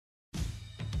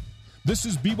This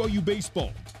is BYU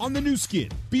Baseball on the new skin,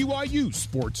 BYU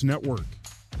Sports Network.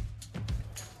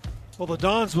 Well, the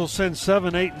Dons will send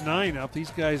 7, 8, and 9 up.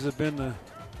 These guys have been the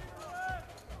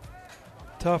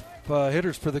tough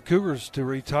hitters for the Cougars to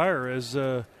retire as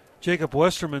Jacob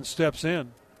Westerman steps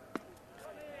in.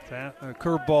 That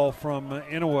curveball from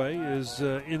Inouye is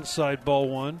inside ball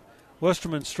one.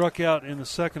 Westerman struck out in the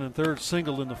second and third,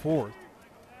 singled in the fourth.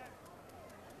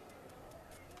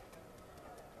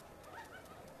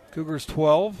 Cougars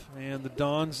 12 and the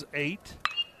Dons 8.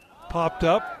 Popped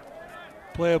up.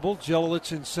 Playable.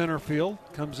 Jelilich in center field.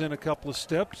 Comes in a couple of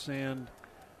steps and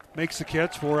makes the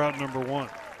catch for out number one.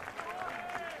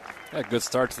 Yeah, good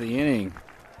start to the inning.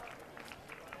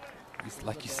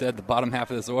 Like you said, the bottom half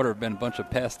of this order have been a bunch of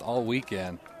pests all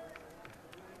weekend.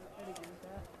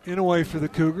 Inouye for the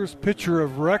Cougars, pitcher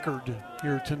of record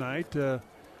here tonight.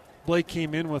 Blake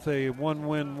came in with a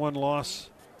 1-win, 1-loss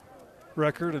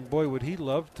record, and boy, would he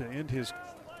love to end his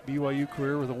BYU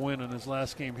career with a win in his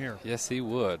last game here. Yes, he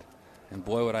would. And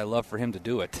boy, would I love for him to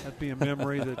do it. That'd be a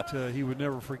memory that he would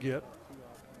never forget.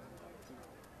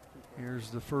 Here's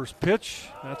the first pitch.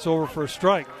 That's over for a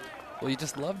strike. Well, you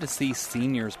just love to see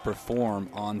seniors perform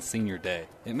on senior day.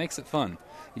 It makes it fun.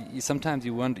 Sometimes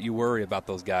you worry about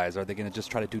those guys. Are they going to just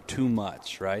try to do too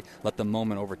much, right? Let the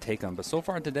moment overtake them. But so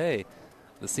far today,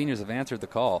 the seniors have answered the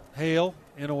call. Hale,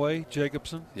 Inouye,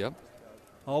 Jacobson. Yep.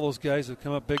 All those guys have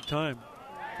come up big time.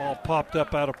 Ball popped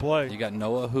up out of play. You got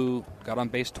Noah, who got on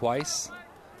base twice.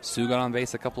 Sue got on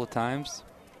base a couple of times.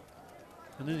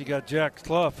 And then you got Jack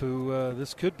Clough, who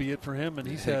this could be it for him, and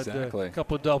he's had a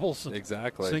couple of doubles.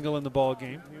 Exactly. Single in the ball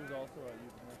game.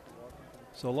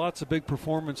 So lots of big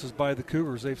performances by the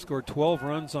Cougars. They've scored 12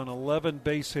 runs on 11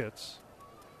 base hits.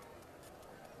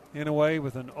 Inouye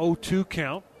with an 0-2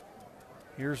 count.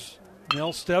 Here's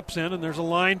Nell steps in, and there's a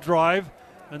line drive,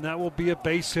 and that will be a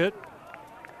base hit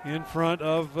in front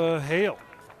of Hale.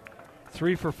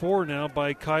 3 for 4 now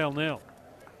by Kyle Nell.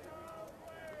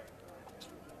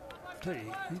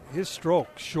 His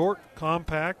stroke, short,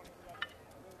 compact,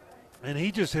 and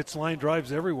he just hits line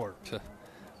drives everywhere.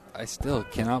 I still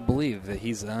cannot believe that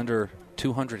he's an under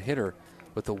 200 hitter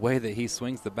with the way that he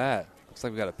swings the bat. Looks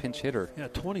like we've got a pinch hitter. Yeah,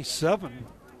 27.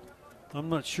 I'm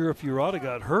not sure if Urata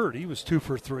got hurt. He was 2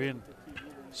 for 3 and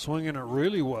swinging it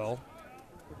really well.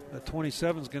 That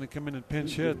 27 is going to come in and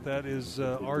pinch hit. That is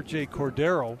R.J.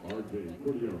 Cordero.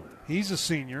 He's a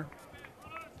senior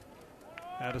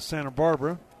out of Santa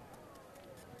Barbara.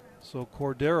 So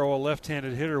Cordero, a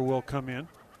left-handed hitter, will come in.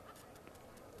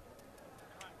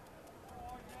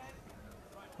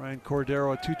 Ryan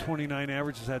Cordero, a .229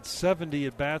 average, has had 70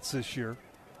 at-bats this year.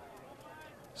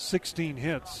 16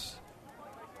 hits.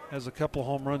 Has a couple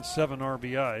home runs, 7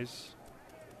 RBIs.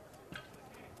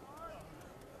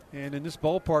 And in this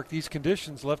ballpark, these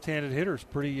conditions, left-handed hitters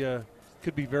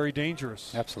could be very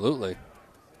dangerous. Absolutely.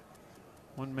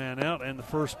 One man out, and the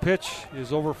first pitch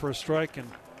is over for a strike. And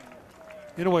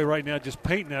Inouye right now just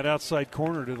painting that outside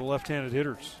corner to the left-handed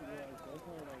hitters.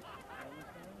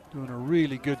 Doing a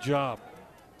really good job.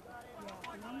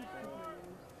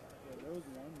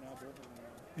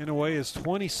 Inouye, his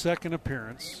 22nd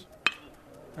appearance.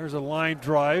 There's a line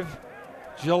drive.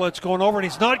 Jelilich going over, and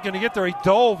he's not going to get there. He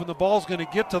dove, and the ball's going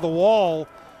to get to the wall.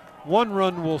 1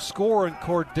 run will score, and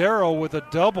Cordero with a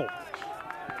double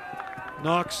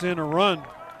knocks in a run.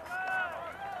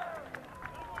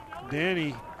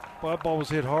 Danny, that ball was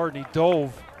hit hard, and he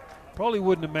dove. Probably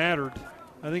wouldn't have mattered.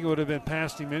 I think it would have been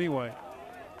past him anyway.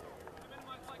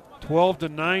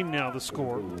 12-9 now the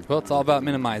score. Well, it's all about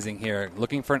minimizing here.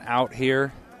 Looking for an out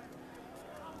here.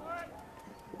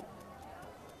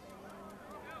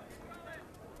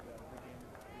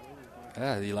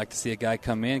 Yeah, you like to see a guy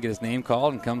come in, get his name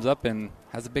called, and comes up and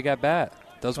has a big at-bat.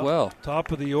 Does well.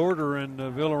 Top of the order, and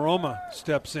Villaroma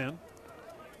steps in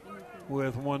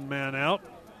with 1 man out.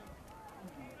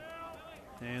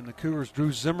 And the Cougars,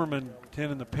 Drew Zimmerman,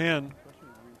 10 in the pen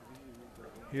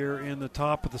here in the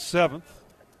top of the 7th.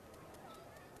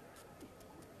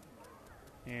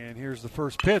 And here's the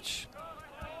first pitch.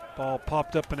 Ball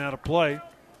popped up and out of play.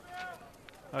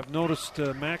 I've noticed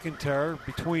McIntyre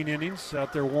between innings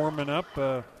out there warming up.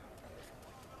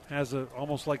 Has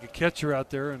almost like a catcher out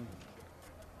there and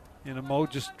in a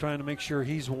mode just trying to make sure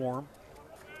he's warm.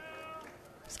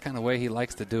 It's the kind of way he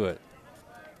likes to do it.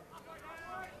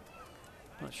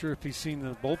 Not sure if he's seen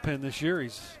the bullpen this year.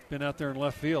 He's been out there in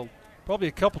left field. Probably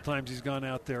a couple times he's gone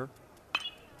out there.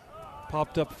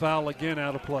 Popped up foul again,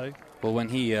 out of play. Well, when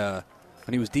he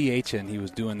was DHing, he was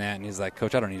doing that, and he's like,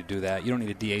 Coach, I don't need to do that. You don't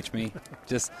need to DH me.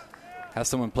 Just have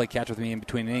someone play catch with me in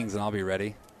between innings, and I'll be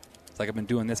ready. It's like I've been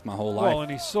doing this my whole life. Well,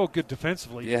 and he's so good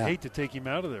defensively. Yeah. You hate to take him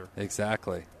out of there.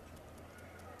 Exactly.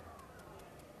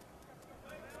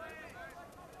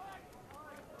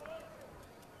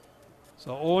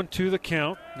 So 0-2 the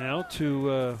count now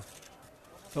to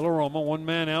Villaroma. 1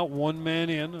 man out, 1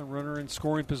 man in. A runner in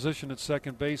scoring position at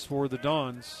second base for the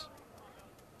Dons.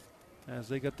 As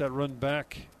they got that run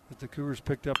back that the Cougars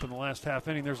picked up in the last half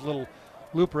inning. There's a little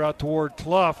looper out toward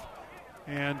Clough.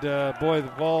 And, boy,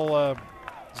 the ball,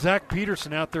 Zach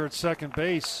Peterson out there at second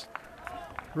base.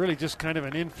 Really just kind of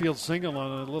an infield single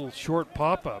on a little short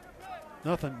pop-up.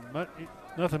 Nothing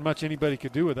much anybody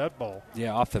could do with that ball.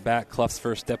 Yeah, off the bat, Clough's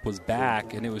first step was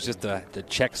back, and it was just a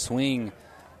check swing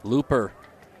looper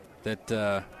that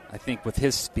I think with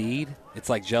his speed, it's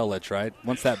like Jelic, right?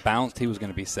 Once that bounced, he was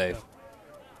going to be safe.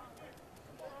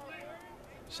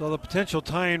 So the potential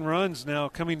tying runs now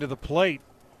coming to the plate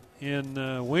in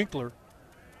Winkler.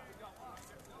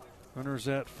 Runners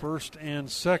at first and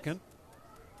second.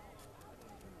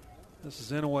 This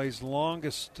is Inouye's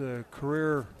longest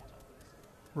career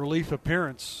relief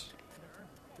appearance.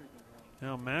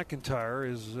 Now McIntyre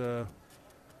is,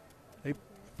 they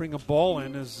bring a ball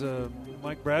in as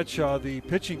Mike Bradshaw, the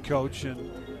pitching coach, and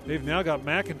they've now got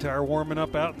McIntyre warming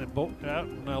up out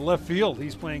in left field.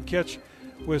 He's playing catch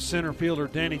with center fielder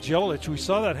Danny Jelic. We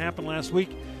saw that happen last week.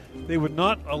 They would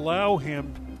not allow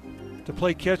him to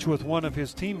play catch with one of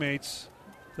his teammates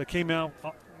that came out,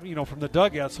 from the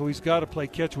dugout, so he's got to play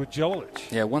catch with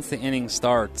Jelic. Yeah, once the inning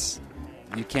starts,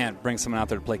 you can't bring someone out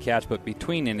there to play catch, but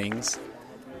between innings,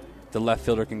 the left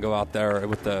fielder can go out there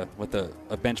with a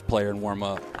bench player and warm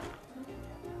up.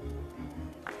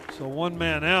 So 1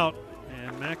 man out,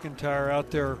 and McIntyre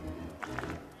out there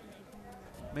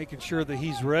making sure that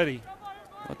he's ready.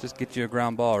 I'll just get you a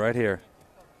ground ball right here.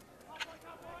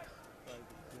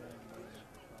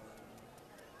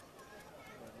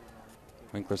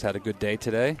 Winkler's had a good day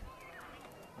today.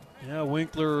 Yeah,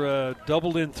 Winkler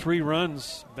doubled in 3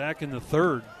 runs back in the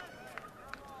third.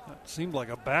 That seemed like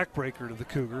a backbreaker to the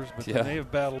Cougars, but then they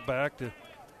have battled back to,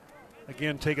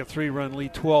 again, take a 3-run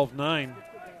lead, 12-9.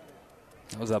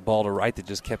 That was that ball to right that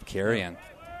just kept carrying.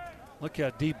 Look how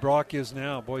deep Brock is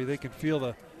now. Boy, they can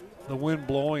feel the wind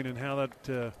blowing and how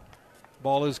that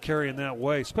ball is carrying that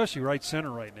way, especially right center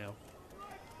right now.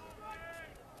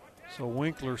 So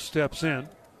Winkler steps in.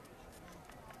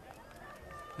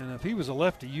 And if he was a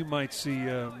lefty, you might see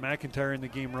McIntyre in the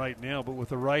game right now. But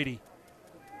with a righty,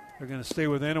 they're going to stay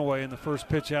with Inouye in the first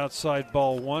pitch outside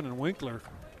ball 1. And Winkler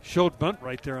showed bunt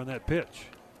right there on that pitch.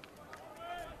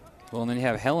 Well, and then you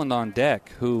have Helland on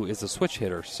deck, who is a switch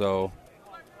hitter. So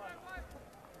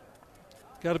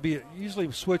got to be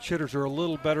usually switch hitters are a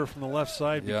little better from the left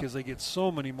side because they get so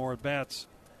many more at bats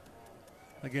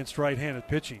against right-handed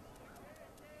pitching.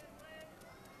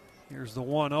 Here's the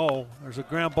 1-0. There's a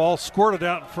ground ball squirted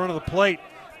out in front of the plate.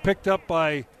 Picked up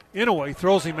by Inouye.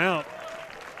 Throws him out.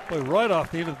 Boy, right off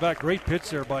the end of the bat. Great pitch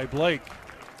there by Blake.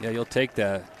 Yeah, you'll take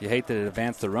that. You hate that it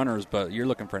advanced the runners, but you're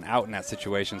looking for an out in that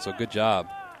situation, so good job.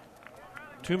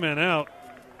 2 men out.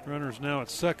 Runners now at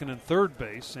second and third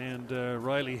base. And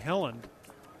Riley Helland,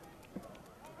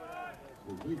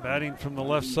 batting from the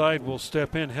left side, will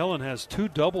step in. Helland has 2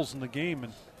 doubles in the game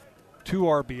and 2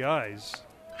 RBIs.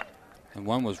 And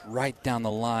one was right down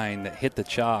the line that hit the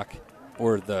chalk,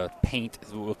 or the paint,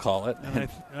 as we'll call it. And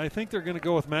I think they're going to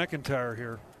go with McIntyre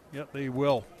here. Yep, they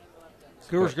will.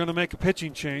 Cougars going to make a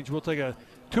pitching change. We'll take a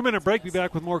 2-minute break. Be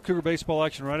back with more Cougar baseball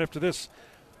action right after this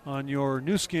on your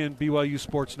new skin BYU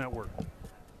Sports Network.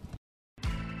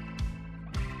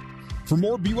 For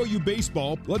more BYU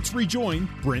baseball, let's rejoin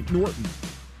Brent Norton.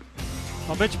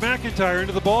 Mitch McIntyre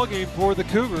into the ballgame for the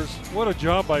Cougars. What a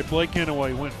job by Blake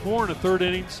Inouye. Went 4 1/3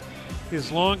 innings. His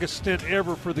longest stint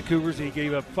ever for the Cougars. He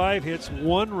gave up 5 hits,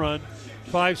 1 run,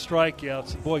 5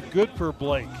 strikeouts. Boy, good for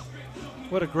Blake.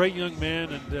 What a great young man,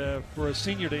 and for a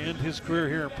senior to end his career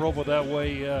here in Provo that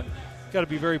way, got to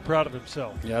be very proud of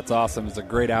himself. Yeah, that's awesome. It's a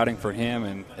great outing for him,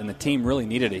 and the team really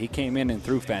needed it. He came in and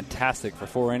threw fantastic for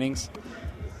 4 innings.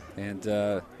 And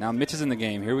now Mitch is in the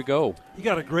game. Here we go. He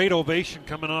got a great ovation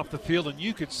coming off the field, and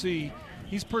you could see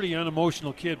he's a pretty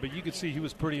unemotional kid, but you could see he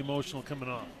was pretty emotional coming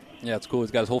off. Yeah, it's cool. He's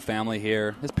got his whole family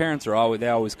here. His parents are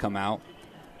always come out,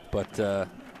 but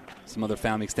some other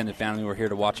family, extended family, were here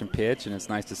to watch him pitch, and it's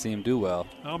nice to see him do well.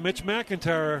 Now Mitch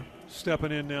McIntyre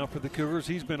stepping in now for the Cougars.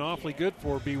 He's been awfully good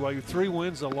for BYU. 3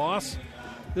 wins, a loss.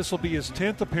 This will be his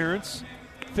 10th appearance.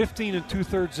 15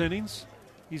 2/3 innings.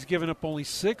 He's given up only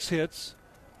 6 hits,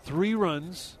 3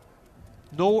 runs,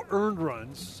 no earned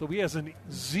runs. So he has a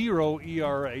 0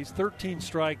 ERA. He's 13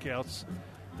 strikeouts.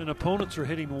 And opponents are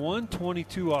hitting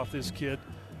 122 off this kid,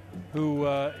 who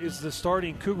is the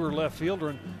starting Cougar left fielder.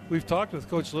 And we've talked with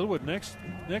Coach Littlewood.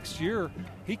 Next year,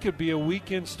 he could be a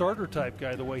weekend starter type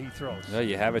guy the way he throws. Yeah,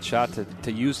 you have a shot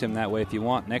to use him that way if you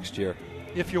want next year.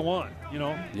 If you want,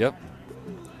 Yep.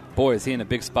 Boy, is he in a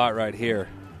big spot right here.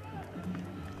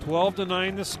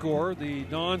 12-9 the score. The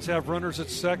Dons have runners at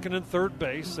second and third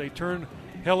base. They turn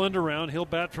Helland around. He'll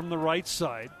bat from the right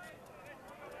side.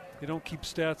 They don't keep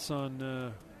stats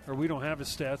on, or we don't have his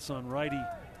stats on righty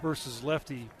versus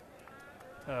lefty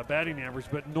batting average,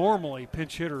 but normally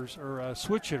pinch hitters or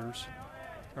switch hitters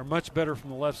are much better from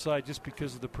the left side just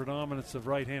because of the predominance of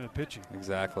right-handed pitching.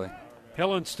 Exactly.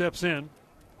 Helland steps in.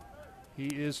 He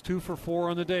is 2 for 4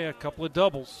 on the day, a couple of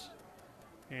doubles.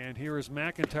 And here is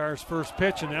McIntyre's first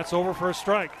pitch, and that's over for a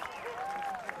strike.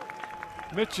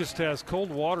 Mitch just has cold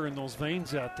water in those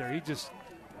veins out there. He just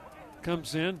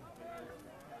comes in.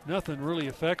 Nothing really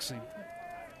affects him.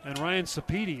 And Ryan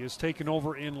Sapedi is taken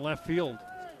over in left field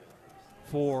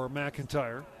for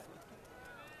McIntyre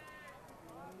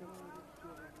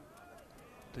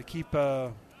to keep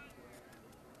Sapedi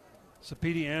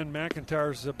and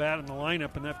McIntyre's bat in the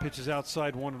lineup, and that pitch is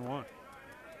outside 1-1.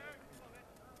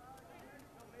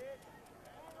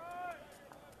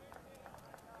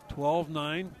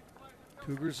 (12-9).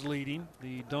 Cougars leading.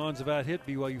 The Dons have out-hit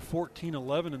BYU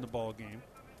 14-11 in the ball game.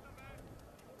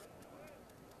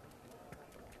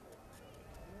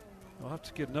 I'll have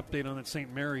to get an update on that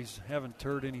St. Mary's. Haven't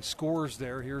heard any scores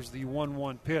there. Here's the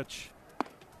 1-1 pitch.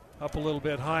 Up a little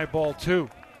bit high, ball 2.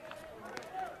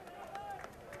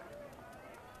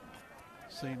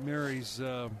 St. Mary's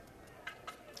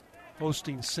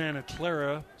hosting Santa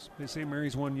Clara. St.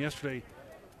 Mary's won yesterday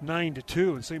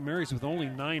 9-2, and St. Mary's with only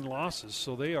 9 losses,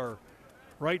 so they are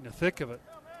right in the thick of it.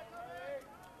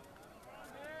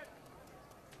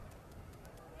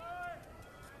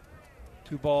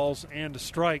 Two balls and a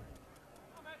strike.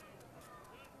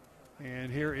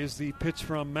 And here is the pitch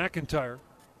from McIntyre.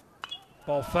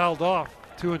 Ball fouled off,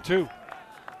 2-2.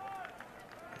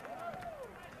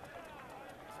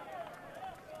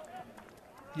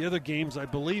 The other games, I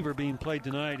believe, are being played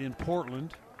tonight in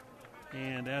Portland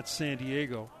and at San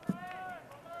Diego.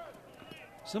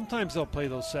 Sometimes they'll play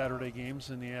those Saturday games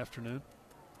in the afternoon.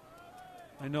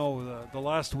 I know the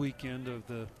last weekend of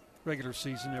the regular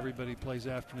season, everybody plays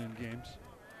afternoon games.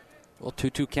 Well,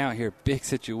 2-2 count here. Big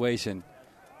situation.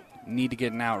 Need to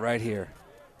get an out right here.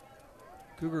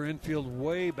 Cougar infield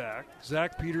way back.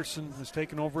 Zach Peterson has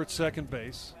taken over at second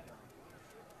base.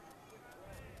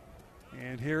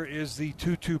 And here is the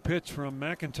 2-2 pitch from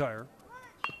McIntyre.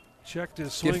 Checked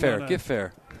his swing. Get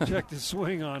fair. Checked his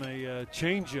swing on a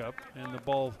changeup, and the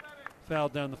ball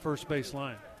fouled down the first base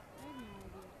line.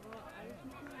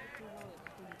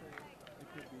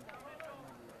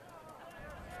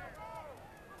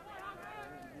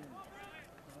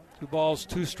 Two balls,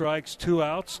 2 strikes, 2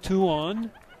 outs, 2 on,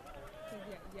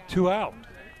 2 out.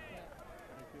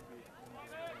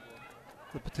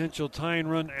 The potential tying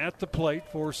run at the plate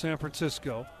for San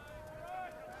Francisco.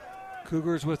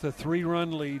 Cougars with a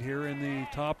 3-run lead here in the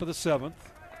top of the 7th.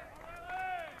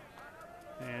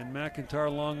 And McIntyre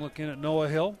long looking at Noah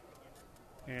Hill.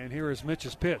 And here is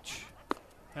Mitch's pitch.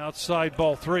 Outside,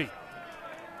 ball 3.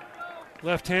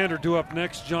 Left-hander due up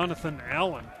next, Jonathan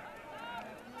Allen.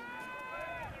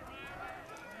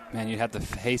 Man, you'd have to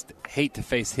hate to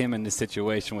face him in this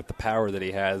situation with the power that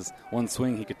he has. One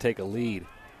swing, he could take a lead.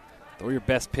 Throw your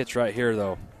best pitch right here,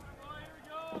 though.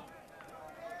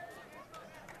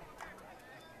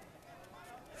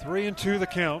 Three and 2 the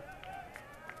count.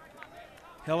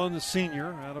 Helen, the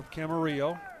senior, out of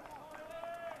Camarillo.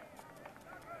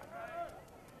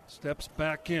 Steps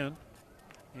back in.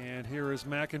 And here is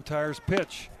McIntyre's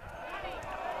pitch.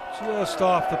 Just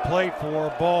off the plate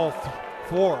for ball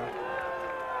 4.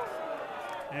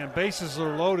 And bases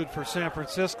are loaded for San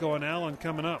Francisco, and Allen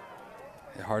coming up.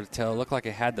 Hard to tell. It looked like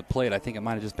it had the plate. I think it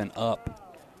might have just been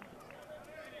up.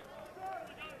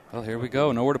 Well, here we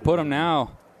go. Nowhere to put him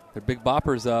now. Their big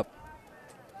bopper's up.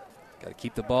 Got to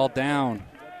keep the ball down.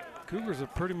 Cougars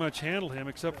have pretty much handled him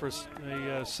except for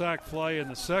a sac fly in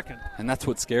the second. And that's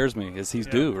what scares me is he's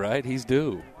due, right? He's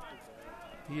due.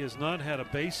 He has not had a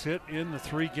base hit in the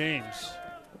 3 games.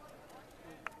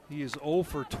 He is 0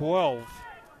 for 12.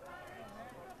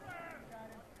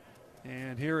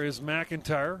 And here is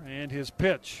McIntyre and his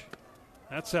pitch.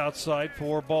 That's outside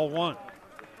for ball 1.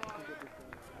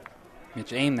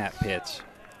 Mitch aimed that pitch.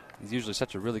 He's usually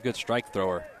such a really good strike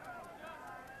thrower.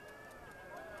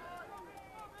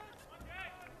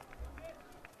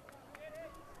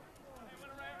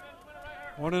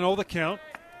 One and 0 the count.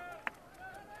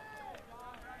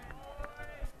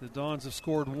 The Dons have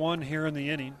scored 1 here in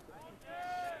the inning.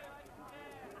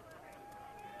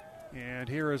 And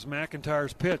here is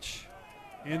McIntyre's pitch.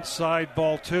 Inside,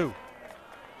 ball 2.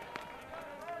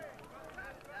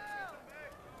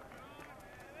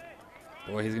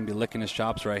 Boy, he's going to be licking his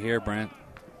chops right here, Brent.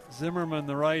 Zimmerman,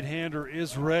 the right-hander,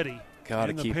 is ready. Got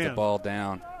to keep the ball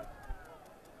down.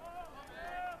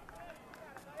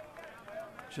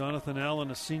 Jonathan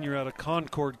Allen, a senior out of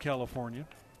Concord, California.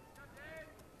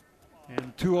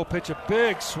 And 2-0 pitch, a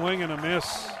big swing and a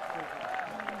miss.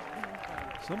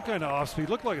 Some kind of off-speed.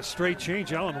 Looked like a straight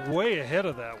change. Allen way ahead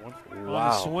of that one on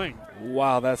the swing.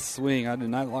 Wow, that swing. I did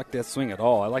not like that swing at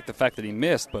all. I like the fact that he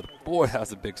missed, but boy, that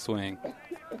was a big swing.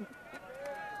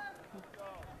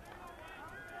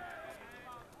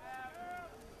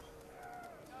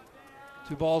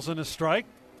 Two balls and a strike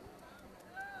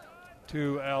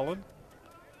to Allen.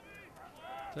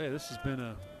 Tell you, this has been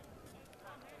a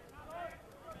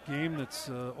game that's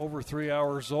over 3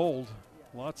 hours old.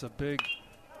 Lots of big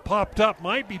popped up,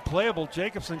 might be playable.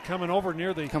 Jacobson coming over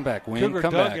near the Cougar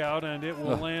dugout, and it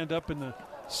will land up in the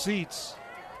seats.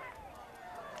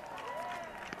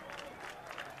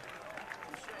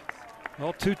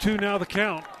 Well, 2-2 now the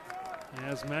count,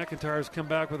 as McIntyre's come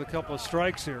back with a couple of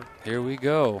strikes here. Here we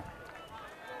go.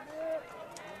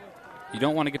 You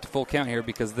don't want to get to full count here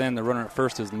because then the runner at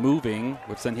first is moving,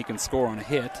 which then he can score on a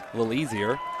hit a little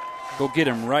easier. Go get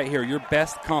him right here. Your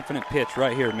best confident pitch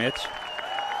right here, Mitch.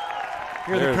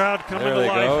 Hear the crowd coming to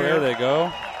life here. There they go.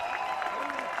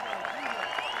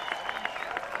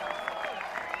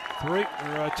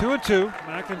 2-2.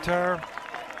 McIntyre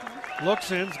looks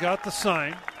in's got the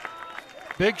sign.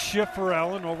 Big shift for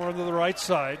Allen over onto the right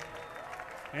side.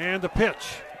 And the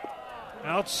pitch.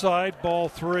 Outside, ball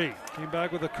 3. Came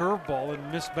back with a curveball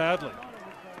and missed badly.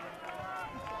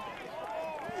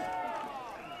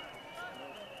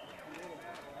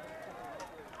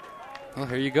 Well,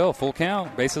 here you go. Full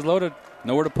count. Bases loaded.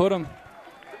 Nowhere to put him.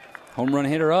 Home run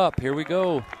hitter up. Here we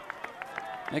go.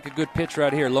 Make a good pitch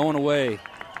right here. Low and away.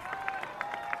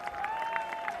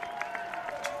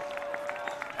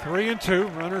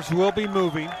 3-2. Runners will be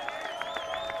moving.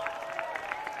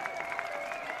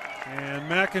 And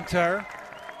McIntyre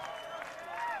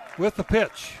with the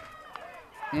pitch.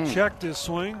 Checked his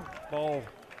swing. Ball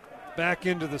back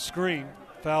into the screen.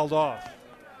 Fouled off.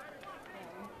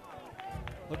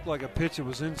 Looked like a pitch that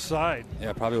was inside.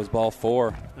 Yeah, probably was ball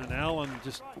 4. And Allen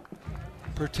just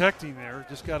protecting there.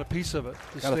 Just got a piece of it.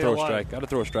 Got to throw a strike. Got to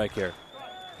throw a strike here.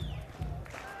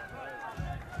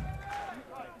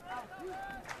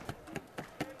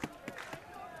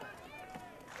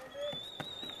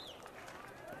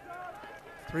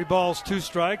 Three balls, 2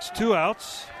 strikes, 2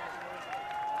 outs.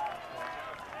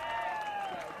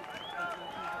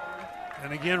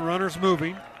 And again, runners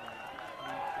moving.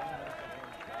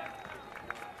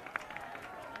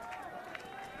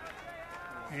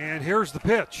 And here's the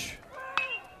pitch.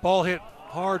 Ball hit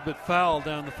hard but foul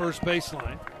down the first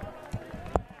baseline.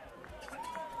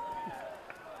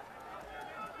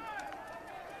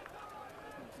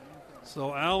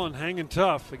 So Allen hanging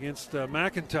tough against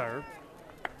McIntyre.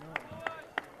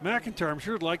 McIntyre, I'm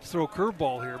sure, would like to throw a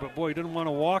curveball here, but boy, he didn't want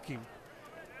to walk him.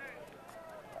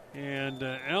 And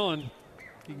Allen,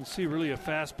 you can see, really a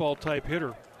fastball type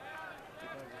hitter.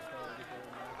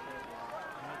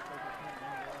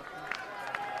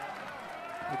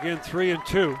 Again,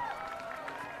 3-2.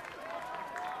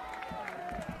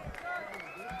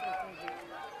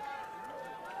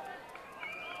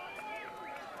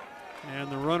 And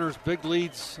the runners, big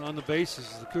leads on the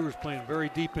bases. The Cougars playing very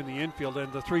deep in the infield.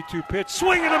 And the 3-2 pitch,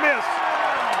 swing and a miss.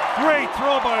 Great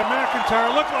throw by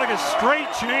McIntyre. Looked like a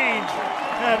straight change.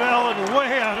 Had Allen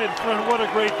way out in front. What a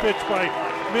great pitch by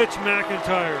Mitch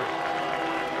McIntyre.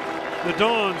 The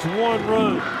Dons 1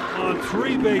 run on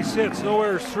 3 base hits. No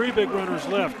errors, 3 big runners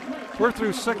left. We're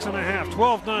through 6.5,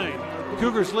 12-9.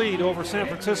 Cougars lead over San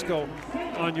Francisco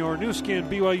on your new skin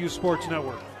BYU Sports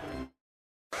Network.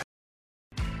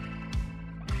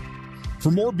 For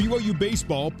more BYU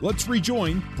baseball, let's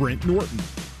rejoin Brent Norton.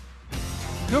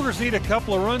 Cougars need a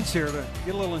couple of runs here to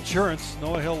get a little insurance.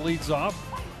 Noah Hill leads off.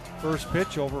 First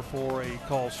pitch over for a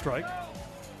call strike.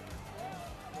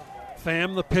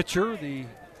 Pham, the pitcher, the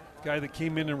guy that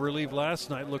came in and relieved last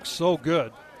night, looks so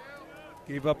good.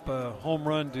 Gave up a home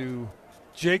run to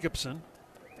Jacobson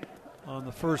on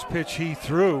the first pitch he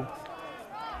threw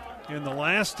in the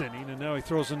last inning, and now he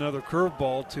throws another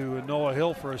curveball to Noah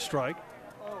Hill for a strike.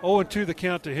 0-2 the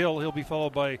count to Hill. He'll be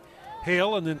followed by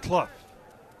Hale and then Clough.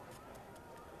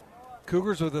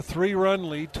 Cougars with a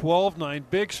 3-run lead, 12-9.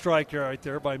 Big strike right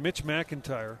there by Mitch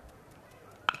McIntyre.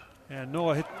 And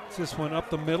Noah hits this one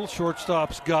up the middle.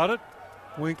 Shortstop's got it.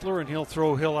 Winkler, and he'll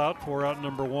throw Hill out for out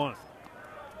number 1.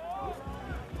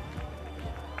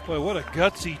 Boy, what a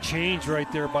gutsy change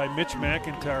right there by Mitch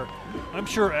McIntyre. I'm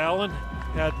sure Allen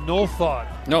had no thought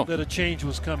that a change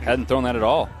was coming. Hadn't thrown that at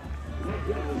all.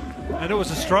 And it was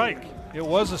a strike. It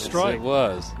was a strike. Yes, it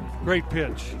was. Great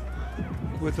pitch.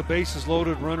 with the bases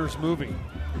loaded, runners moving.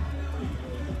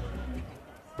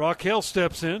 Brock Hale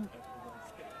steps in.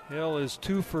 Hale is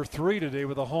 2 for 3 today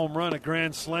with a home run, a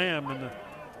grand slam, and the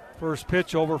first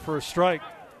pitch over for a strike.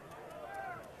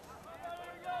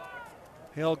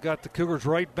 Hale got the Cougars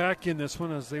right back in this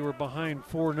one as they were behind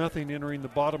 4-0 entering the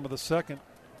bottom of the second.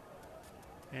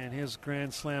 And his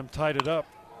grand slam tied it up.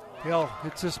 Hale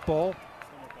hits this ball.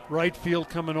 Right field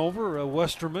coming over.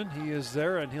 Westerman, he is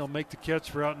there, and he'll make the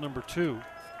catch for out number 2.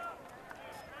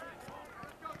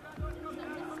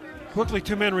 Quickly,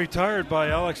 2 men retired by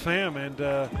Alex Pham,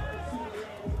 and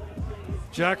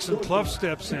Jackson Clough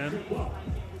steps in.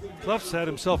 Clough's had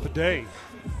himself a day.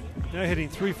 Now hitting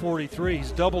 .343.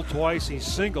 He's doubled twice. He's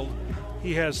singled.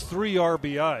 He has 3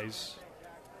 RBIs.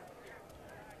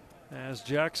 As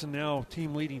Jackson now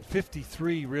team leading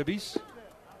 53 ribbies.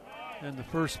 And the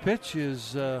first pitch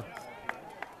is a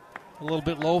little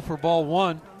bit low for ball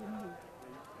 1.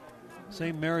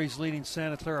 St. Mary's leading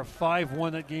Santa Clara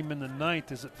 5-1. That game in the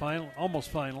 9th. Is it final? Almost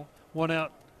final. 1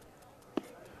 out.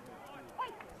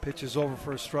 Pitch is over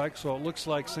for a strike. So it looks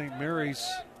like St. Mary's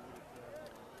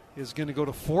is going to go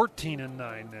to 14-9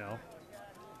 now.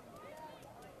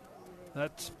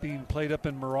 That's being played up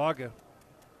in Moraga.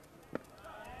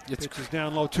 Pitch is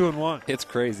down low, 2-1. It's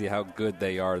crazy how good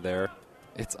they are there.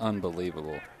 It's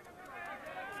unbelievable.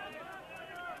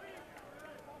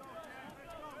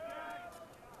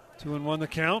 Two and 1 the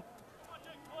count.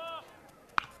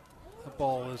 The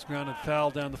ball is grounded foul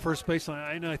down the first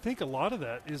baseline. And I think a lot of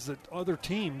that is that other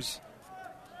teams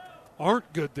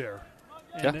aren't good there.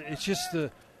 And it's just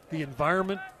the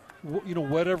environment,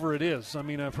 whatever it is. I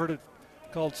mean, I've heard it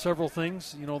called several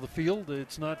things. The field,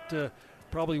 it's not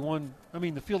probably one. I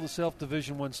mean, the field itself,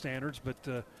 Division I standards,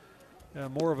 but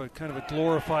more of a kind of a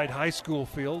glorified high school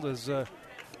field as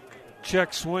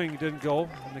check swing didn't go.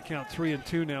 And the count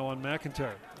 3-2 now on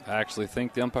McIntyre. I actually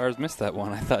think the umpires missed that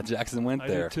one. I thought Jackson went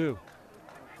there. I did too.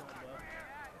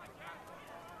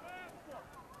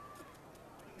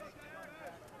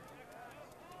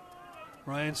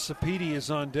 Ryan Sapedi is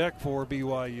on deck for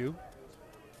BYU.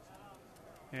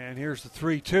 And here's the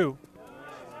 3-2.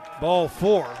 Ball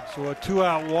 4. So a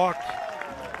 2-out walk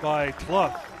by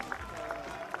Clough.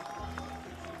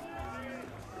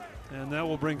 And that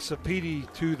will bring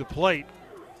Sapedi to the plate.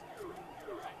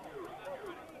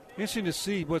 Interesting to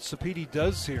see what Sapedi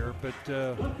does here, but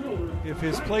if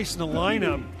his place in the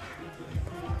lineup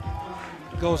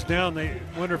goes down, they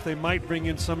wonder if they might bring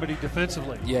in somebody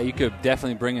defensively. Yeah, you could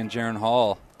definitely bring in Jaron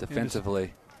Hall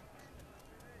defensively.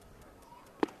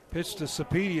 Pitch to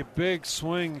Sapedi, a big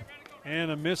swing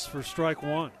and a miss for strike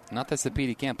 1. Not that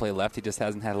Sapedi can't play left, he just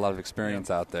hasn't had a lot of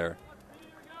experience out there.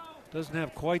 Doesn't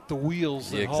have quite the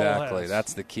wheels that Hall exactly, has.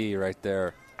 That's the key right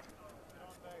there.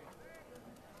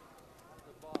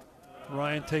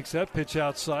 Ryan takes that pitch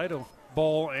outside, a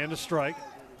ball and a strike.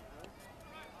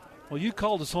 Well, you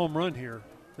called his home run here,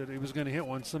 that he was going to hit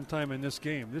one sometime in this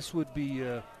game. This would be,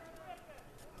 I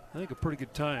think, a pretty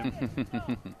good time.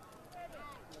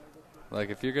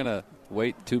 Like, if you're going to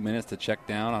wait 2 minutes to check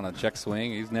down on a check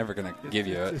swing, he's never going to give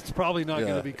you it. It's probably not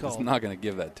going to be called. He's not going to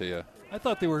give that to you. I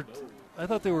thought they were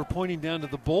pointing down to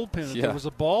the bullpen. There was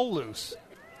a ball loose.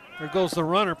 There goes the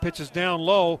runner, pitches down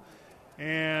low.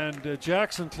 And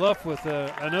Jackson Clough with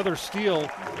another steal.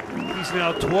 He's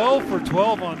now 12 for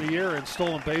 12 on the year in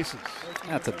stolen bases.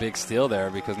 That's a big steal there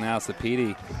because now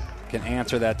Sapedi can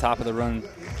answer that top of the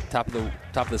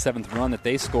 7th run that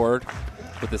they scored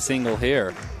with a single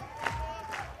here.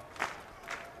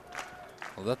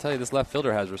 Well, they'll tell you this left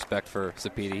fielder has respect for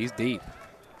Sapedi. He's deep.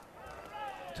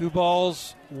 2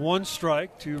 balls, 1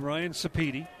 strike to Ryan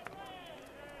Sapedi.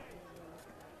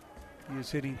 He is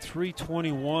hitting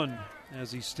 .321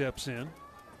 as he steps in.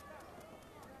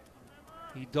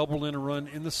 He doubled in a run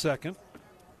in the second.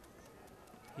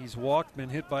 He's walked, been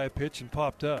hit by a pitch, and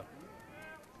popped up.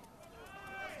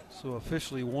 So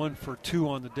officially 1 for 2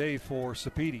 on the day for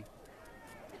Sapedi.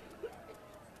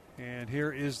 And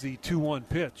here is the 2-1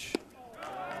 pitch.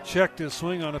 Checked his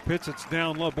swing on a pitch that's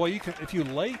down low. Boy, if you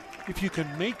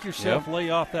can make yourself lay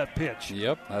off that pitch.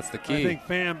 Yep, that's the key. I think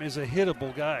Pham is a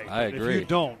hittable guy. I agree. If you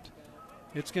don't,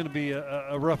 it's going to be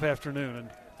a rough afternoon. And,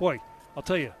 boy, I'll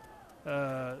tell you,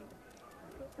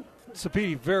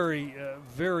 Sapedi,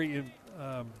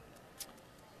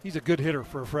 he's a good hitter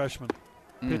for a freshman.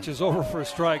 Pitch is over for a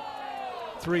strike,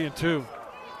 3-2.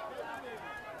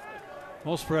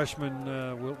 Most freshmen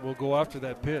will go after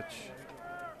that pitch.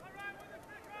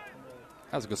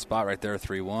 That was a good spot right there,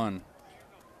 3-1.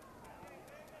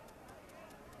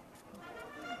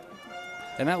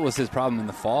 And that was his problem in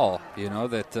the fall,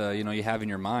 that you have in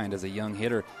your mind as a young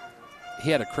hitter.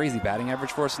 he had a crazy batting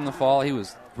average for us in the fall. He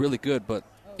was really good, but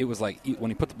it was like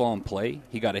when he put the ball in play,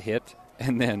 he got a hit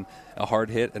and then a hard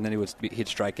hit, and then he'd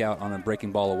strike out on a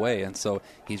breaking ball away. And so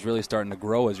he's really starting to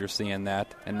grow as you're seeing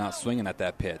that and not swinging at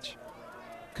that pitch.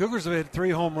 Cougars have had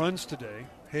 3 home runs today.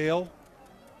 Hale,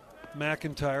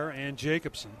 McIntyre, and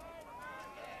Jacobson.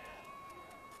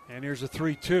 And here's a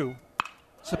 3-2.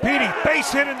 Sapiti,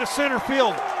 base hit into center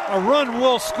field. A run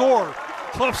will score.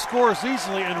 Clough scores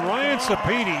easily, and Ryan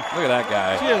Sapiti, look at that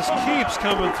guy, just keeps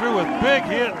coming through with big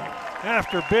hit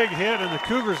after big hit, and the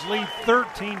Cougars lead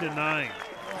 13-9.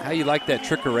 How you like that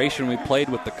trickeration we played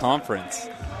with the conference,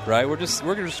 right? We're just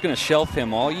going to shelf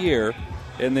him all year,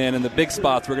 and then in the big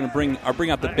spots we're going to bring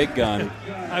out the big gun.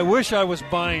 I wish I was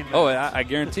buying that. Oh, I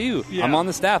guarantee you. Yeah. I'm on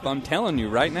the staff. I'm telling you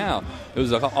right now. It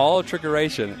was all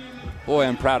trickeration. Boy,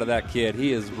 I'm proud of that kid.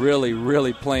 He is really,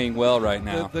 really playing well right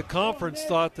now. The conference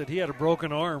thought that he had a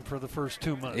broken arm for the first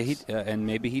 2 months. And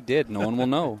maybe he did. No one will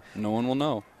know. No one will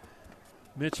know.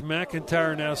 Mitch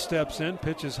McIntyre now steps in,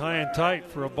 pitches high and tight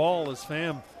for a ball as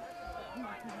Pham.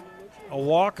 A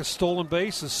walk, a stolen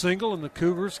base, a single, and the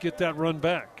Cougars get that run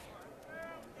back.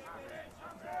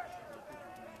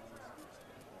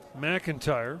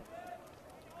 McIntyre,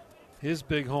 his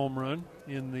big home run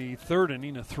in the 3rd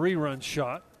inning, a 3-run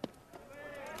shot.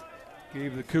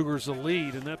 Gave the Cougars a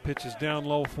lead, and that pitch is down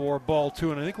low for ball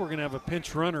 2. And I think we're going to have a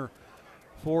pinch runner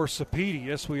for Sapiti.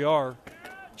 Yes, we are.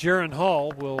 Jaron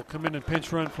Hall will come in and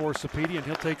pinch run for Sapiti, and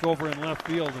he'll take over in left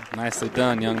field. Nicely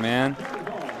done, young man.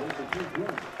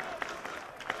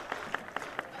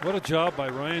 What a job by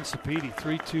Ryan Sapiti.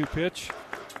 3-2 pitch.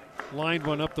 Lined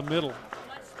one up the middle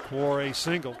for a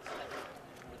single.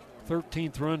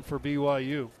 13th run for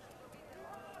BYU.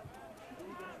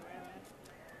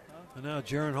 And now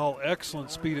Jaron Hall,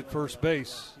 excellent speed at first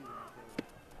base.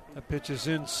 That pitch is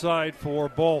inside for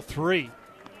ball 3.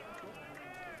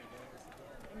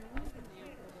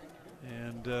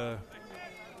 And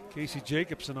Casey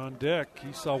Jacobson on deck.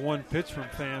 He saw one pitch from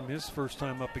Pham his first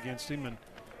time up against him and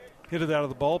hit it out of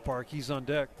the ballpark. He's on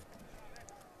deck.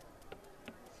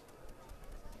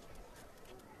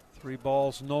 3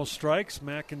 balls, no strikes.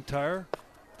 McIntyre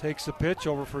takes the pitch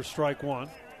over for strike 1.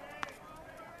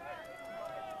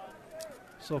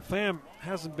 So Pham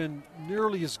hasn't been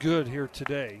nearly as good here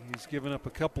today. He's given up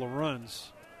a couple of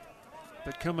runs.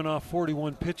 But coming off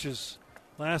 41 pitches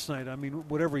last night, I mean,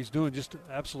 whatever he's doing, just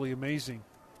absolutely amazing.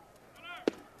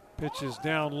 Pitch is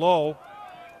down low.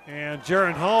 And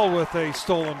Jaron Hall with a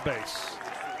stolen base.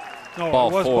 No,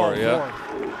 ball it was 4, ball yeah.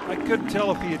 4. I couldn't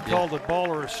tell if he had called it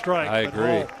ball or a strike. I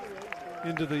agree. Hall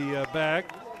into the bag.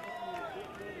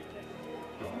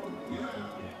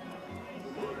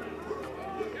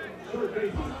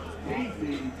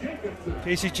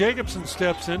 Casey Jacobson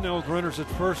steps in now with runners at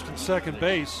first and second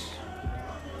base.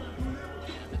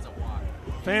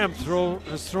 Pham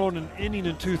has thrown an inning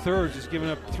and 2/3. He's given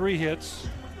up 3 hits,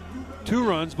 2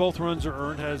 runs. Both runs are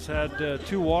earned. Has had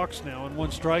 2 walks now and 1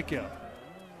 strikeout.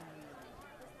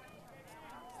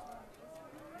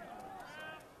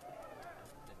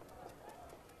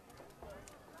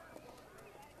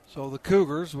 So the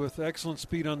Cougars with excellent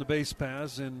speed on the base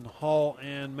paths in Hall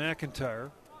and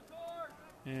McIntyre.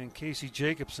 And Casey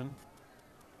Jacobson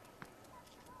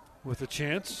with a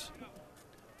chance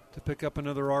to pick up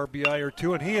another RBI or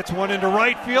 2. And he hits one into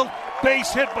right field.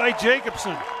 Base hit by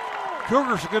Jacobson.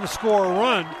 Cougars are going to score a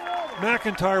run.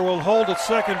 McIntyre will hold at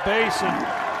second base.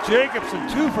 And Jacobson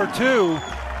 2 for 2.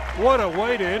 What a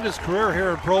way to end his career here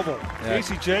in Provo. Yeah.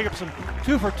 Casey Jacobson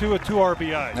 2 for 2 with 2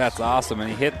 RBIs. That's awesome. And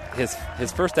he hit his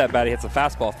first at bat. He hits a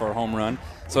fastball for a home run.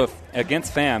 So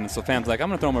against Pham, so Pham's like, I'm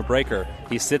going to throw him a breaker.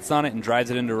 He sits on it and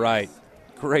drives it into right.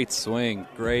 Great swing.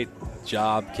 Great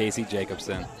job, Casey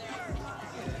Jacobson.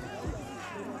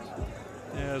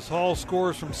 As Hall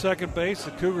scores from second base,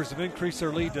 the Cougars have increased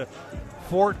their lead to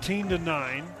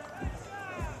 14-9.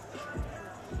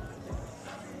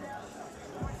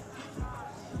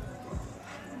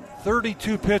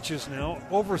 "32 pitches now,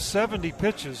 over 70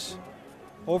 pitches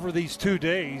over these 2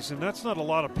 days, and that's not a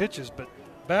lot of pitches, but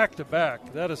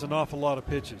back-to-back, that is an awful lot of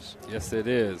pitches. Yes, it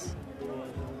is.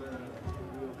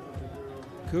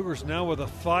 Cougars now with a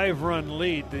 5-run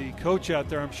lead. The coach out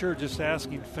there, I'm sure, just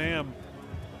asking Pham,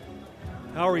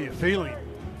 how are you feeling?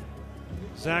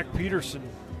 Zach Peterson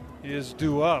is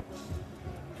due up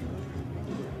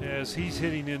as he's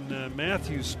hitting in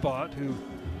Matthews' spot, who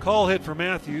call hit for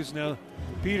Matthews. Now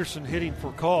Peterson hitting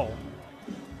for Call.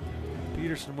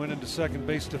 Peterson went into second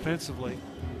base defensively.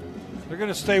 They're going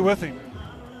to stay with him.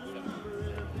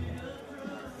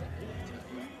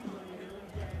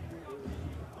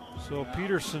 So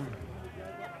Peterson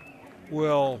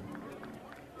will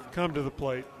come to the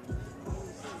plate.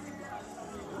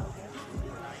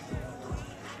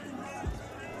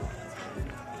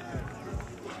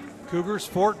 Cougars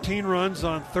 14 runs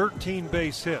on 13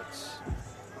 base hits.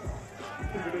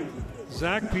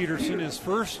 Zach Peterson, his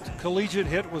first collegiate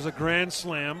hit was a grand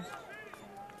slam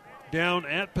down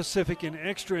at Pacific in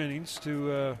extra innings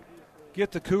to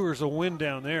get the Cougars a win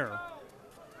down there.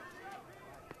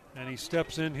 And he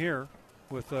steps in here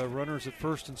with runners at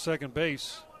first and second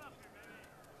base.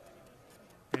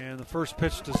 And the first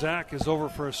pitch to Zach is over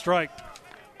for a strike.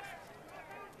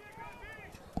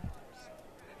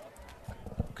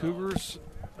 Cougars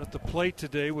at the plate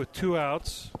today with 2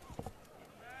 outs.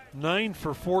 9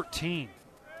 for 14.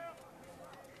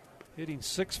 Hitting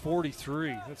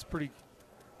 .643. That's pretty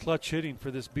clutch hitting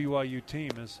for this BYU team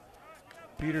as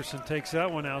Peterson takes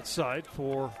that one outside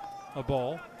for a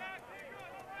ball.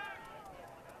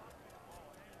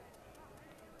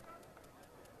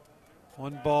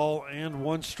 One ball and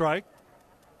one strike.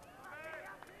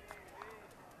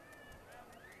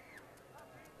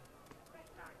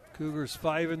 Cougars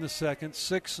 5 in the second,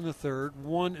 6 in the third,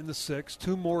 1 in the sixth,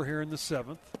 2 more here in the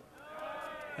seventh.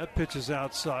 That pitch is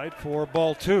outside for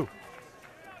ball 2.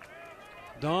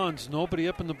 Dons, nobody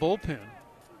up in the bullpen.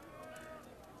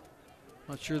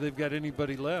 Not sure they've got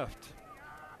anybody left.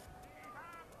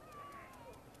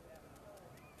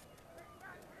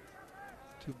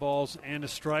 Two balls and a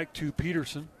strike to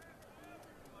Peterson.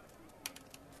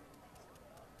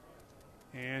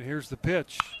 And here's the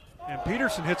pitch. And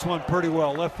Peterson hits one pretty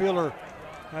well. Left fielder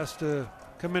has to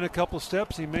come in a couple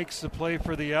steps. He makes the play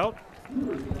for the out.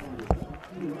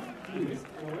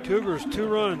 Cougars, 2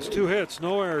 runs, 2 hits,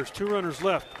 no errors, 2 runners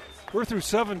left. We're through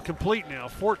 7 complete now,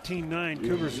 14-9.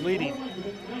 Cougars leading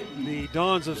the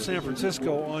Dons of San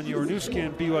Francisco on your new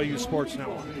skin BYU Sports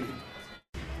Network.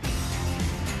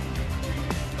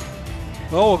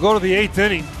 Well, we'll go to the 8th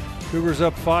inning. Cougars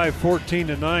up 5,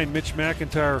 14-9. Mitch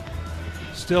McIntyre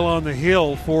still on the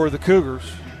hill for the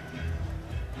Cougars.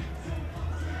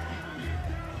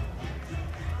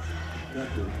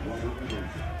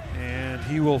 And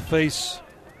he will face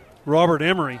Robert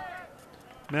Emery.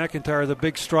 McIntyre, the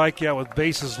big strikeout with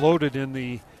bases loaded in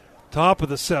the top of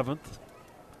the 7th.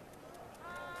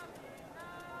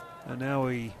 And now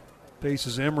he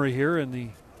faces Emery here in the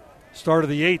start of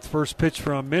the 8th. First pitch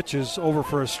from Mitch is over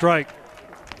for a strike.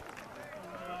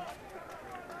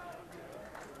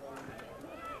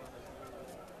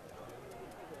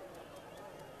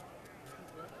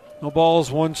 No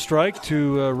balls, 1 strike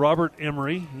to Robert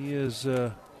Emery. He is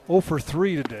 0 for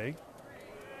 3 today.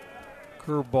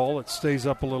 Curveball, it stays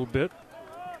up a little bit.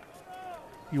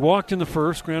 He walked in the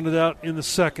first, grounded out in the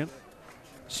second,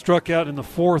 struck out in the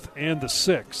 4th and the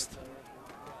 6th.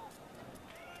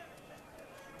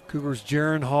 Cougars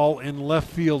Jaron Hall in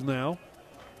left field now.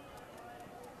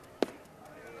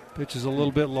 Pitch is a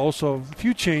little bit low, so a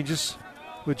few changes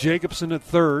with Jacobson at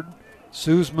third.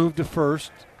 Sue's moved to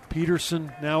first.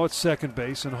 Peterson now at second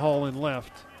base and Hall in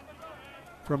left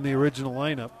from the original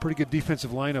lineup. Pretty good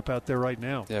defensive lineup out there right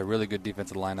now. Yeah, really good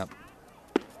defensive lineup.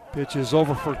 Pitch is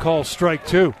over for a call, strike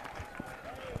 2.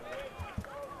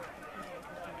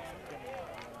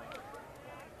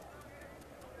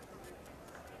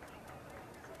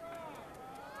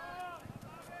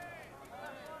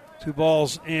 Two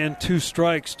balls and 2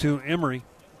 strikes to Emery.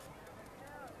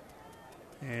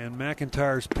 And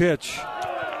McIntyre's pitch.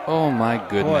 Oh, my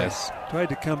goodness. Boy, tried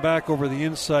to come back over the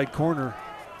inside corner.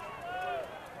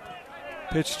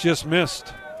 Pitch just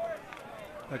missed,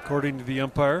 according to the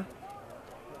umpire.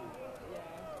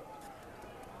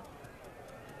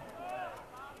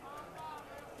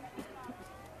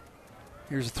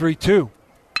 Here's a 3-2.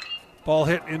 Ball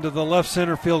hit into the left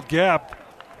center field gap.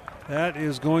 That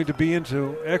is going to be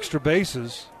into extra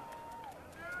bases.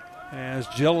 As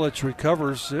Jelic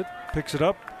recovers it, picks it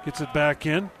up, gets it back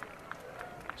in.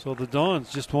 So the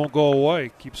Dons just won't go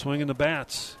away. Keep swinging the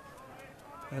bats.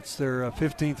 That's their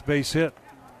 15th base hit.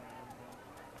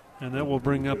 And that will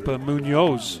bring up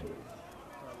Munoz.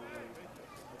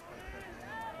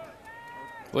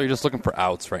 Well, you're just looking for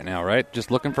outs right now, right?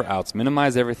 Just looking for outs.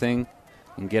 Minimize everything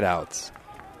and get outs.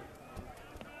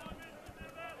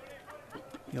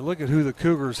 You look at who the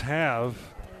Cougars have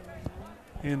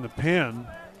in the pen.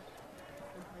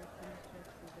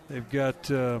 They've got,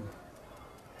 of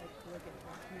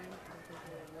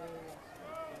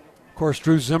course,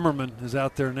 Drew Zimmerman is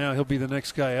out there now. He'll be the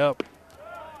next guy up.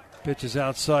 Pitch is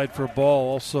outside for a ball.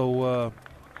 Also,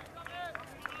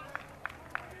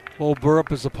 Lowell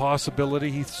Burrup is a possibility.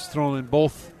 He's thrown in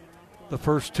both the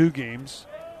first 2 games.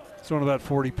 He's thrown about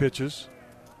 40 pitches.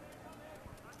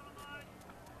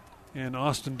 And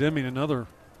Austin Deming, another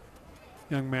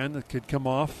young man that could come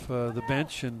off the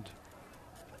bench and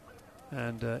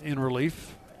in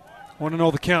relief. Want to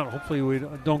know the count. Hopefully we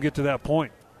don't get to that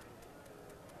point.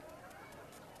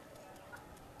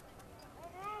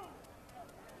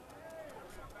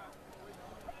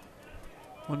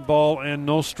 1 ball and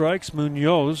no strikes.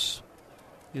 Munoz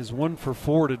is 1 for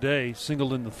 4 today,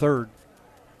 singled in the third,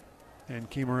 and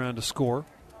came around to score.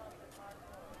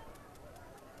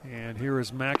 And here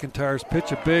is McIntyre's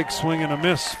pitch, a big swing and a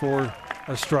miss for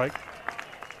a strike.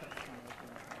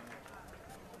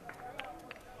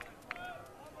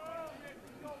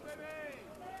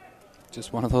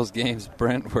 Just one of those games,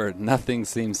 Brent, where nothing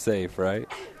seems safe, right?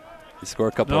 You score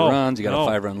a couple of runs, you got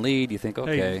a 5-run lead, you think,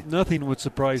 okay. Hey, nothing would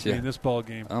surprise me in this ball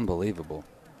game. Unbelievable.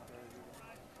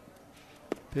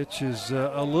 Pitch is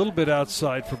a little bit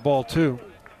outside for ball 2.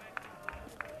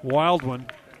 Wild one.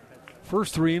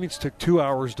 First 3 innings took 2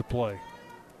 hours to play.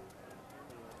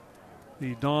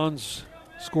 The Dons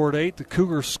scored 8. The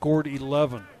Cougars scored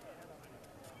 11.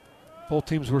 Both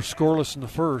teams were scoreless in the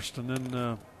first, and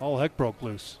then all heck broke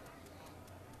loose.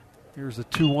 Here's a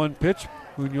 2-1 pitch.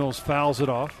 Munoz fouls it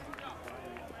off.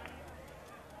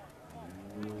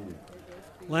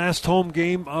 Last home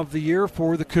game of the year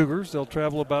for the Cougars. They'll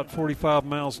travel about 45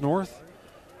 miles north.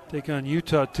 Take on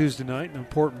Utah Tuesday night, an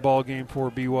important ball game for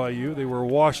BYU. They were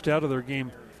washed out of their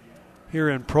game here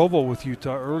in Provo with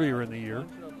Utah earlier in the year.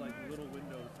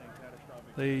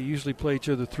 They usually play each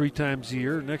other 3 times a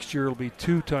year. Next year it'll be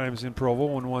 2 times in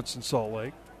Provo and once in Salt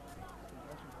Lake.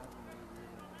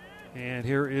 And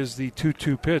here is the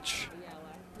 2-2 pitch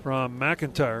from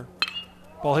McIntyre.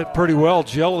 Ball hit pretty well.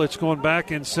 Jelilich going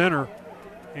back in center.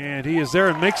 And he is there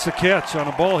and makes the catch on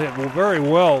a ball hit very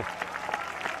well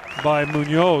by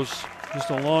Munoz. Just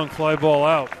a long fly ball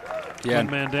out. Yeah, One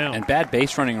man down. And bad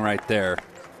base running right there.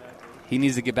 He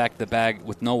needs to get back to the bag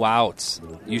with no outs.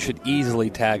 You should easily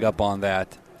tag up on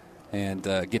that and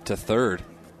get to third.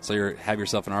 So you have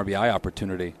yourself an RBI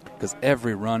opportunity because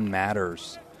every run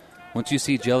matters. Once you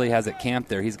see Jelly has it camped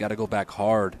there, he's got to go back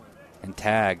hard and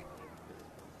tag.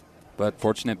 But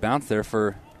fortunate bounce there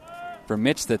for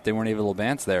Mitch that they weren't able to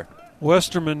advance there.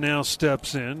 Westerman now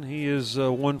steps in. He is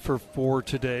 1 for 4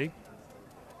 today.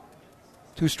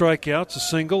 2 strikeouts, a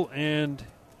single, and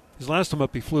his last time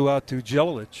up he flew out to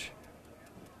Jelilich.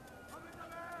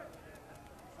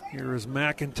 Here is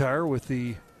McIntyre with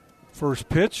the first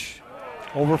pitch.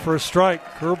 Over for a strike,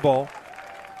 curveball.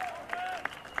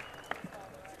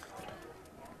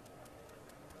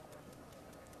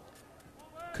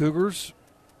 Cougars,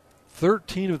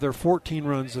 13 of their 14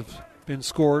 runs have been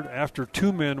scored after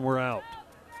 2 men were out.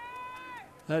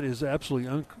 That is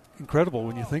absolutely incredible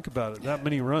when you think about it. That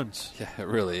many runs. Yeah, it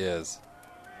really is.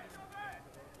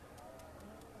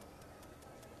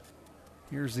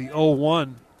 Here's the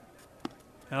 0-1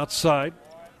 outside.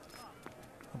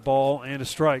 A ball and a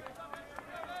strike.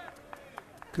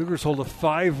 Cougars hold a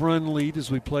 5-run lead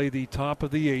as we play the top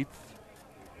of the 8th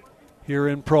here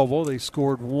in Provo. They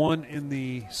scored 1 in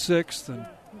the 6th, and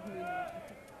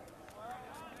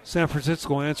San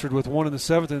Francisco answered with 1 in the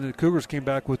 7th, and the Cougars came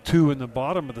back with 2 in the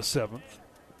bottom of the 7th.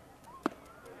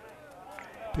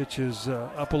 Pitch is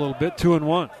up a little bit,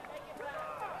 2-1.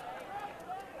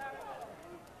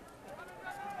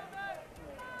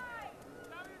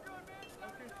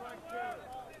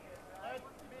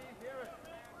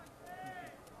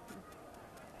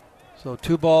 So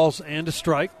 2 balls and a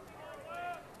strike.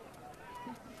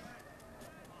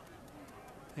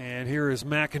 And here is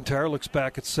McIntyre, looks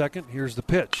back at second. Here's the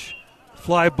pitch.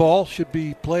 Fly ball should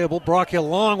be playable. Brock had a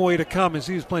long way to come as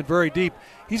he was playing very deep.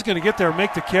 He's going to get there and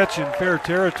make the catch in fair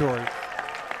territory.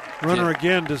 Runner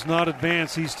again does not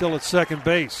advance. He's still at second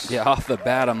base. Yeah, off the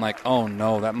bat, I'm like, oh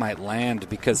no, that might land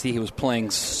because he was playing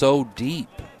so deep.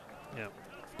 Yeah.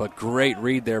 But great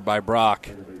read there by Brock.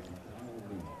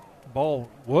 Ball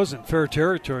was in fair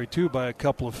territory, too, by a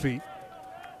couple of feet.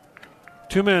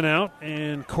 2 men out,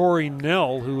 and Corey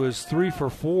Nell, who is 3 for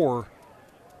 4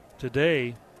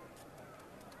 today.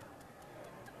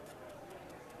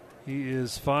 He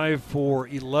is 5 for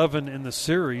 11 in the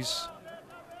series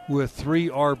with 3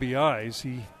 RBIs.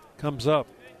 He comes up.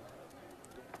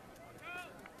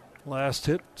 Last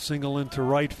hit, single into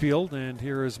right field, and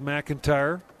here is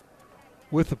McIntyre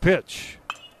with the pitch.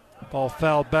 Ball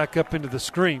fouled back up into the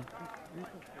screen.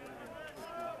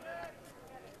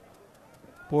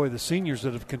 Boy, the seniors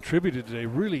that have contributed today,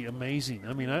 really amazing.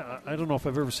 I mean, I don't know if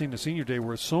I've ever seen a senior day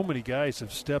where so many guys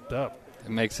have stepped up.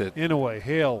 It makes it. Inouye,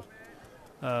 Hale,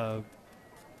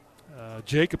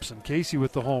 Jacobson, Casey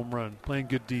with the home run, playing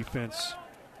good defense.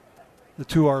 The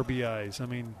 2 RBIs. I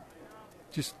mean,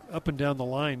 just up and down the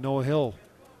line. Noah Hill,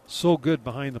 so good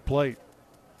behind the plate.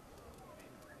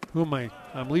 Who am I?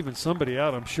 I'm leaving somebody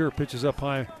out, I'm sure. Pitches up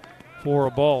high for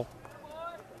a ball.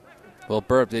 Well,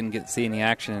 Burp didn't get to see any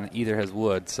action, either has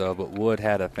Wood. But Wood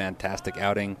had a fantastic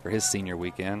outing for his senior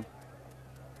weekend.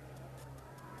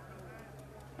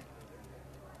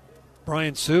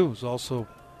 Brian Sue has also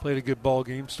played a good ball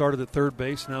game. Started at third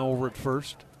base, now over at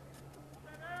first.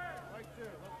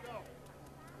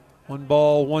 1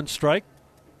 ball, 1 strike.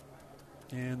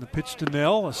 And the pitch to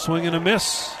Nell, a swing and a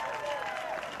miss.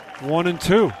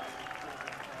 1-2.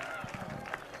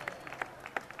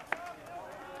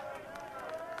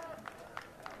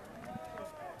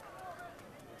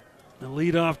 The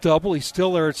leadoff double. He's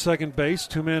still there at second base.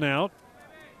 2 men out.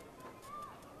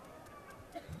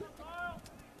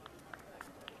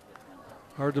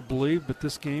 Hard to believe, but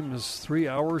this game is 3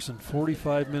 hours and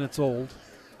 45 minutes old.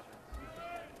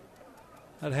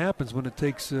 That happens when it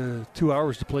takes 2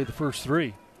 hours to play the first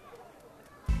 3.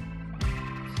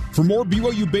 For more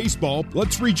BYU baseball,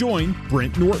 let's rejoin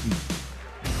Brent Norton.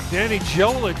 Danny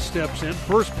Jelic steps in.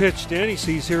 First pitch Danny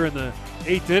sees here in the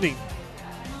 8th inning.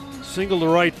 Single to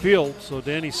right field. So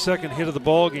Danny's second hit of the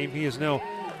ball game. He is now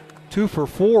 2 for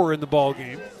 4 in the ball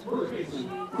game.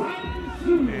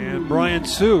 And Brian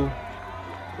Sue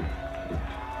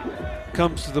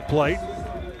comes to the plate.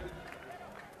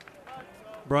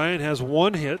 Brian has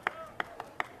 1 hit.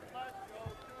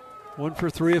 1 for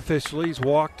 3 officially. He's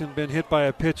walked and been hit by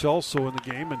a pitch also in the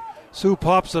game. And Sue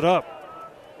pops it up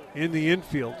in the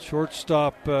infield.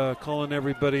 Shortstop calling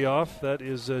everybody off. That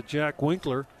is Jack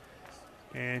Winkler.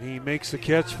 And he makes the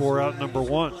catch for out number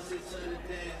 1.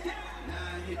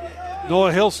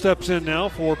 Noah Hill steps in now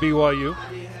for BYU.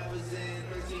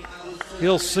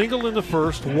 Hill singled in the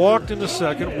first, walked in the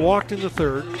second, walked in the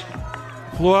third,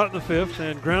 flew out in the 5th,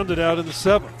 and grounded out in the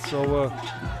 7th. So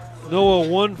Noah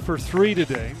 1 for 3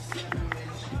 today,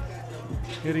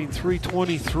 hitting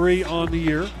 .323 on the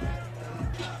year.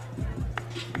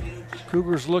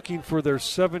 Cougars looking for their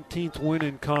 17th win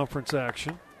in conference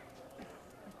action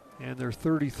and their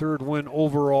 33rd win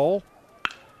overall.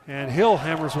 And Hill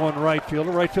hammers one right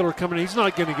fielder. Right fielder coming in. He's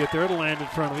not going to get there. It'll land in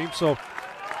front of him. So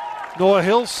Noah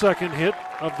Hill's second hit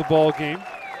of the ball game.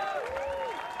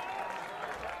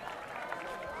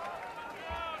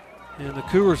 And the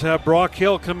Cougars have Brock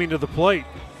Hill coming to the plate.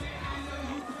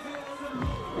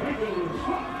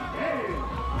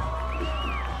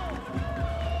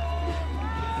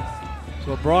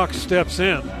 So Brock steps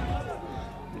in.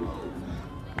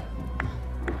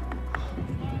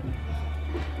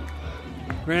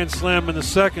 Grand slam in the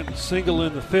second, single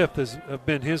in the 5th have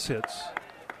been his hits.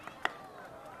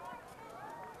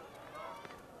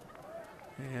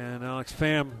 And Alex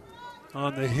Pham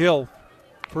on the hill.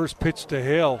 First pitch to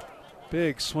Hale.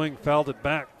 Big swing, fouled it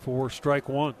back for strike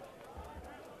 1.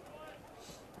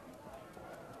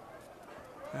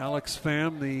 Alex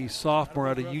Pham, the sophomore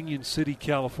out of Union City,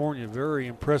 California. Very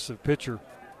impressive pitcher.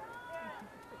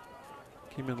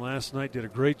 Came in last night, did a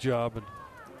great job. And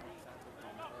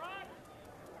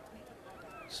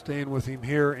staying with him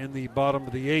here in the bottom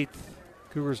of the 8th.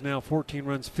 Cougars now 14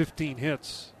 runs, 15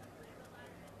 hits.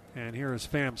 And here is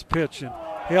Pham's pitch. And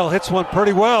Hale hits one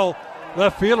pretty well.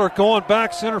 Left fielder going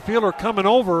back, center fielder coming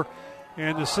over.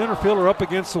 And the center fielder up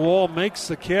against the wall makes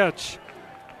the catch.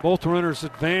 Both runners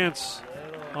advance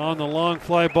on the long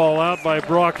fly ball out by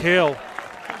Brock Hale.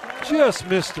 Just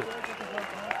missed it.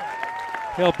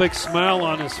 Hale, big smile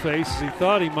on his face as he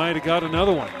thought he might have got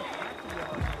another one.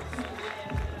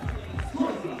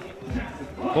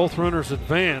 Both runners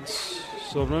advance,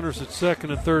 so runners at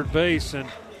second and third base, and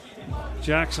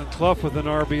Jackson Clough with an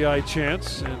RBI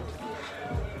chance. And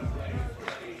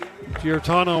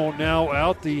Giartano now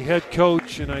out, the head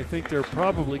coach, and I think they're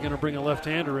probably going to bring a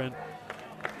left-hander in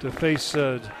to face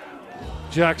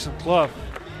Jackson Clough.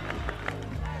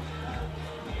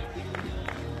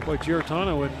 Boy,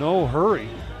 Giartano in no hurry.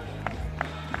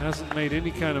 Hasn't made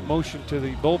any kind of motion to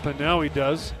the bullpen. Now he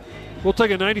does. We'll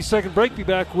take a 90-second break. Be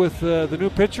back with the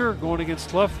new pitcher going against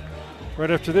Clough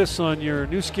right after this on your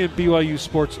Nu Skin BYU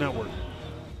Sports Network.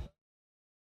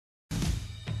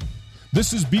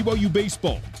 This is BYU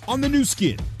Baseball on the Nu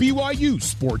Skin BYU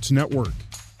Sports Network.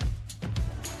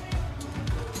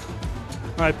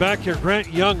 All right, back here.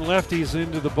 Grant Young lefties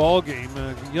into the ball game.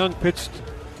 Young pitched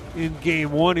in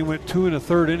game 1. He went 2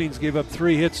 1/3 innings, gave up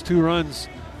 3 hits, 2 runs.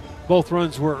 Both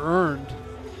runs were earned.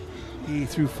 He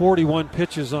threw 41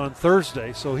 pitches on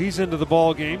Thursday, so he's into the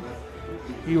ball game.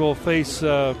 He will face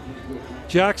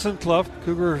Jackson Clough.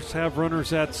 Cougars have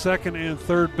runners at second and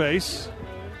third base.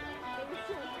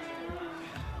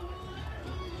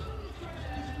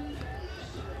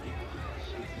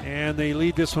 And they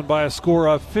lead this one by a score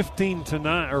of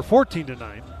 15-9 or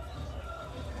 14-9.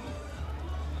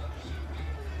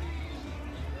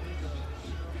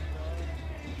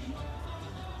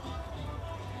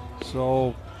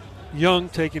 So Young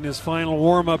taking his final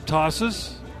warm-up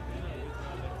tosses.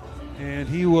 And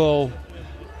he will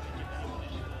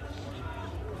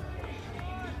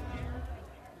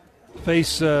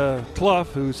face Clough,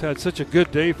 who's had such a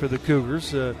good day for the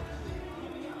Cougars.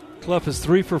 Clough is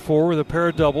 3 for 4 with a pair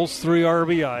of doubles, 3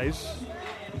 RBIs.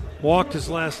 Walked his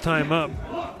last time up.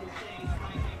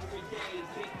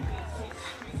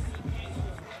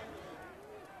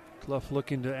 Clough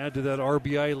looking to add to that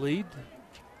RBI lead.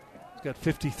 He's got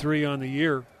 53 on the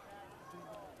year.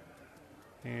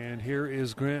 And here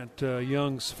is Grant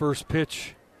Young's first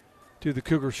pitch to the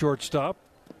Cougar shortstop.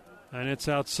 And it's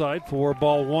outside for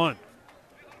ball 1.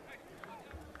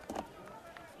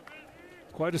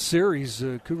 Quite a series.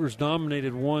 Cougars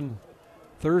dominated one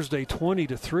Thursday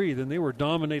 20-3. Then they were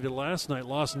dominated last night,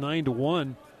 lost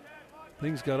 9-1.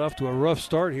 Things got off to a rough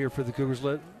start here for the Cougars.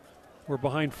 We're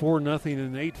behind 4-0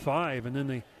 and 8-5. And then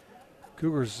the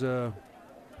Cougars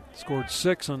scored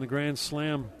 6 on the grand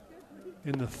slam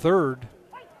in the third.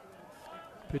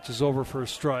 Pitch is over for a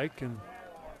strike and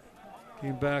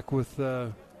came back with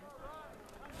 5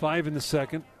 in the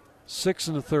second, 6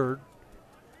 in the third,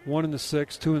 1 in the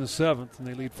sixth, 2 in the seventh, and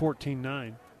they lead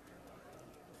 14-9.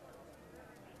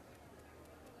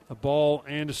 A ball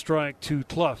and a strike to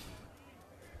Clough.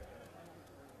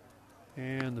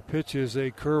 And the pitch is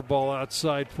a curveball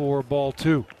outside for ball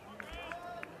 2.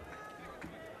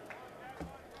 I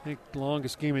think the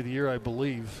longest game of the year, I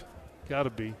believe. Got to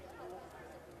be.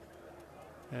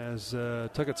 As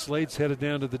Tuckett Slade's headed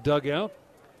down to the dugout.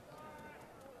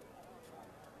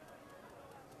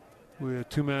 With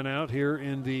 2 men out here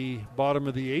in the bottom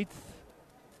of the 8th.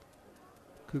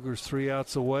 Cougars 3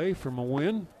 outs away from a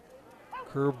win.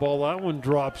 Curveball, that one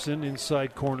drops in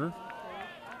inside corner.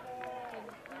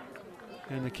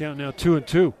 And the count now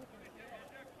 2-2.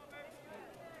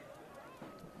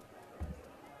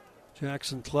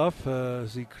 Jackson Clough,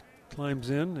 as he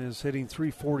climbs in, is hitting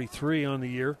 .343 on the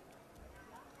year.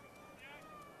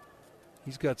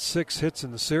 He's got 6 hits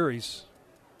in the series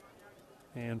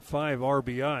and 5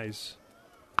 RBIs.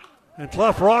 And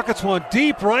Clough rockets one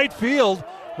deep right field.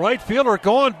 Right fielder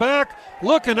going back,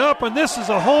 looking up, and this is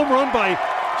a home run by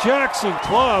Jackson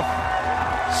Clough.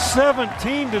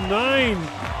 17-9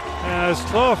 as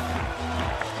Clough,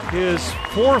 his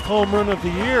 4th home run of the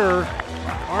year.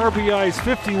 RBIs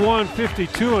 51,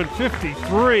 52, and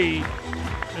 53.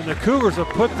 And the Cougars have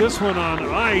put this one on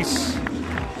ice.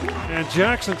 And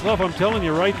Jackson Clough, I'm telling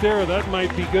you right there, that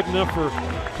might be good enough for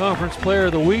Conference Player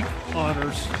of the Week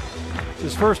honors. It's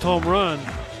his first home run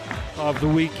of the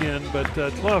weekend, but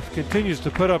Clough continues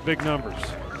to put up big numbers.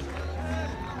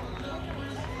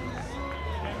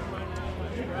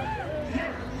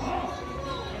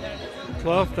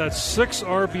 Clough, that's 6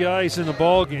 RBIs in the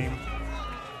ball game.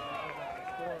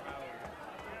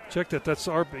 Check that. That's 6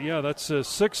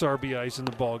 RBIs in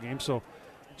the ball game. So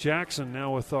Jackson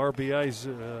now with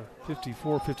RBIs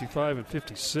 54, 55, and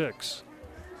 56.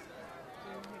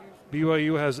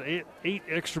 BYU has 8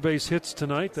 extra base hits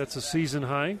tonight. That's a season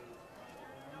high.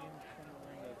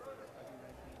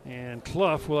 And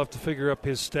Clough will have to figure up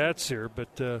his stats here,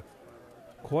 but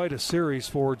quite a series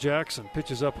for Jackson.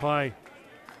 Pitches up high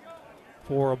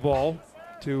for a ball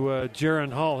to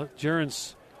Jaron Hall.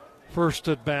 Jaron's first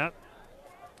at bat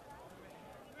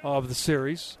of the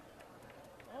series.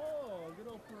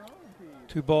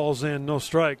 2 balls and no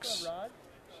strikes.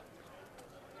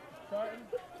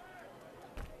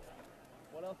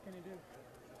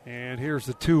 And here's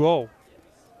the 2-0.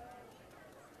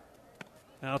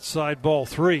 Outside ball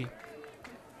 3.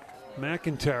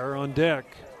 McIntyre on deck.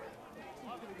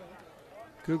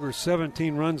 Cougars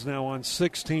 17 runs now on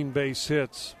 16 base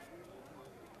hits.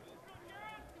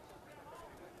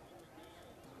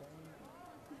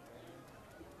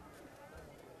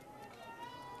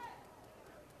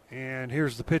 And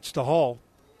here's the pitch to Hall.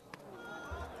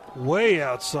 Way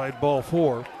outside ball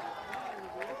 4.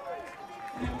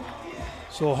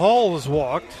 So Hall was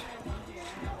walked.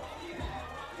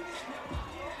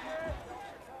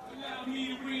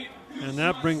 And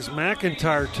that brings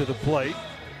McIntyre to the plate.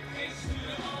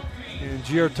 And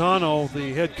Giordano,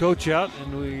 the head coach, out.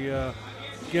 And we,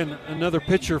 again, another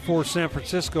pitcher for San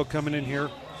Francisco coming in here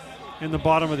in the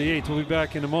bottom of the 8th. We'll be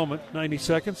back in a moment. 90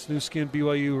 seconds. New Skin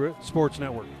BYU Sports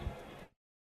Network.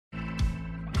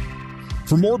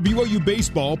 For more BYU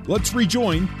baseball, let's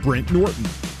rejoin Brent Norton.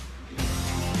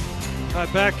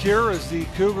 Back here as the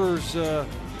Cougars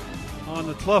on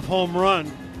the Clough home run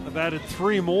have added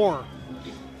 3 more.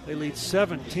 They lead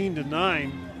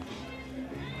 17-9.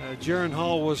 Jaron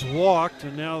Hall was walked,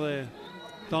 and now the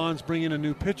Dons bring in a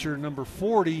new pitcher, number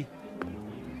 40.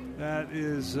 That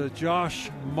is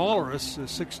Josh Molleris, a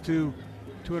 6'2",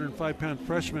 205-pound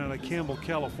freshman out of Campbell,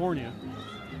 California.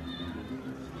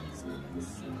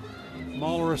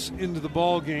 Molleris into the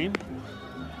ball game.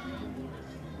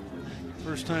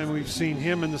 First time we've seen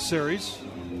him in the series.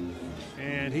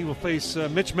 And he will face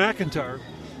Mitch McIntyre.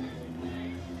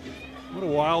 What a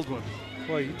wild one.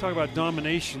 Boy, you talk about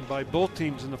domination by both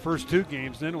teams in the first two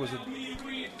games. Then it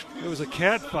was a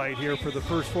cat fight here for the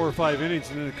first 4 or 5 innings,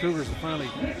 and then the Cougars have finally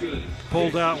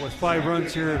pulled out with 5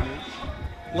 runs here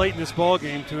late in this ball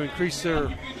game to increase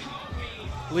their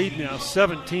lead now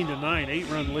 17-9,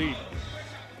 8-run lead.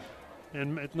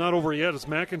 And it's not over yet as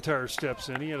McIntyre steps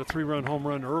in. He had a 3-run home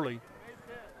run early.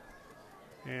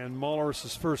 And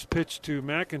Moller's first pitch to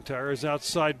McIntyre is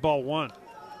outside, ball 1.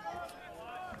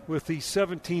 With the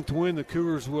 17th win, the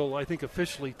Cougars will, I think,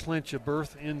 officially clinch a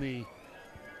berth in the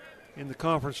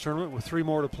conference tournament with 3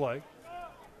 more to play.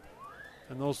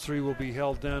 And those 3 will be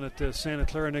held down at Santa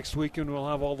Clara next weekend. We'll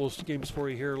have all those games for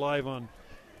you here live on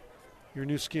your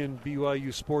new skin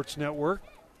BYU Sports Network.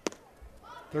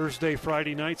 Thursday,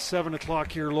 Friday night, 7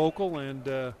 o'clock here local,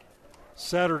 and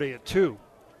Saturday at 2.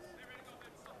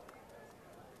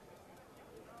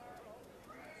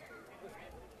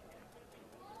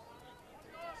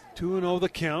 2-0 the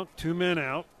count, 2 men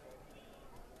out.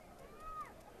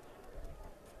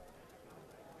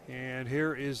 And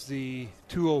here is the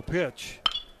 2-0 pitch.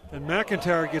 And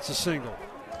McIntyre gets a single.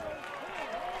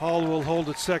 Hall will hold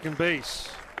at second base.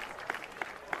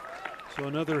 So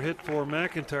another hit for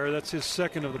McIntyre. That's his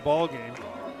second of the ball game.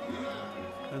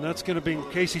 And that's going to be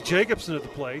Casey Jacobson at the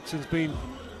plate, since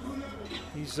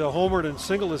he's homered and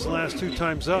singled his last 2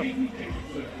 times up.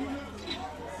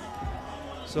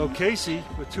 So Casey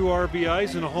with 2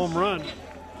 RBIs and a home run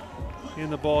in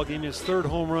the ball game, his 3rd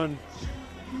home run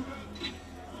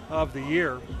of the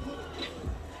year.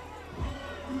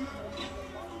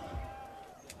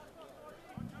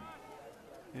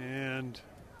 And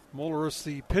Mollerus,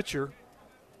 the pitcher,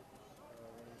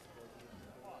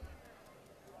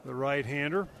 the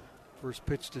right-hander. First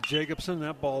pitch to Jacobson.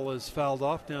 That ball is fouled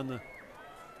off down the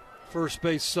first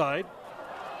base side.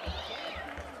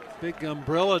 Big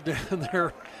umbrella down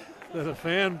there that a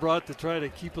fan brought to try to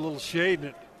keep a little shade, and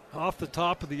it off the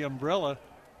top of the umbrella.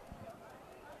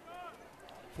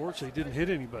 Fortunately, didn't hit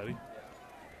anybody.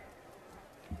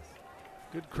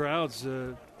 Good crowds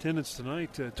attendance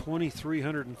tonight,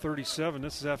 2,337.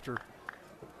 This is after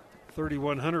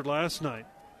 3,100 last night.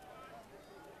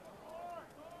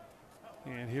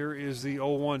 And here is the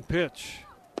 0-1 pitch.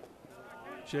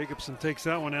 Jacobson takes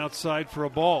that one outside for a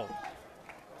ball.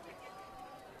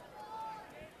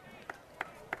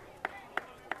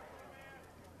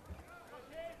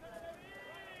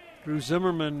 Drew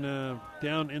Zimmerman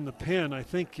down in the pen. I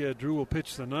think Drew will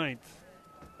pitch the 9th.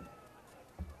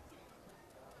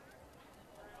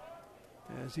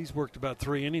 As he's worked about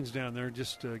 3 innings down there,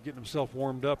 just getting himself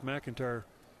warmed up. McIntyre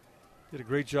did a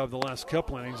great job the last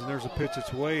couple innings, and there's a pitch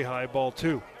that's way high, ball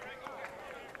 2.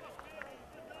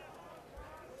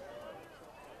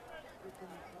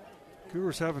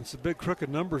 Cougars having some big crooked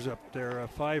numbers up there.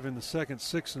 5 in the second,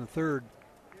 6 in the third,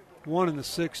 1 in the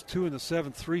 6th, 2 in the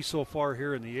 7th, 3 so far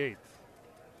here in the 8th.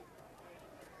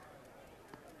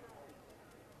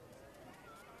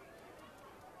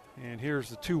 And here's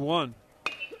the 2-1.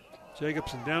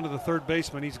 Jacobson down to the third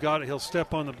baseman. He's got it. He'll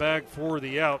step on the bag for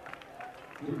the out.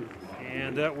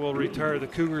 And that will retire the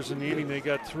Cougars in the inning. They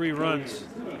got 3 runs.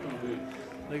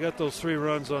 They got those 3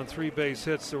 runs on 3 base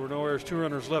hits. There were no errors, 2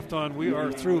 runners left on. We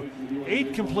are through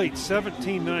 8 complete,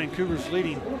 17-9. Cougars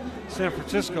leading San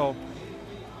Francisco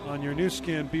on your new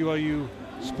skin BYU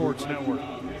Sports Network.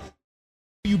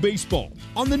 BYU Baseball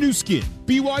on the new skin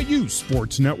BYU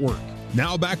Sports Network.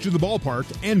 Now back to the ballpark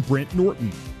and Brent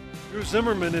Norton. Drew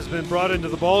Zimmerman has been brought into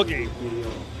the ball game.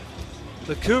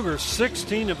 The Cougars,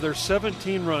 16 of their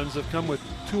 17 runs have come with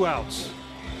 2 outs.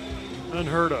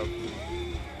 Unheard of.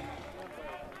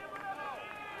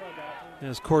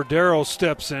 As Cordero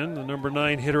steps in, the number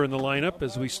 9 hitter in the lineup,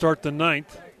 as we start the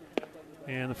 9th.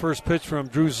 And the first pitch from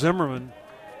Drew Zimmerman,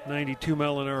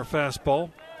 92-mile-an-hour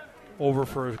fastball, over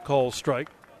for a called strike.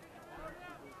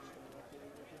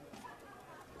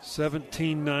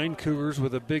 17-9 Cougars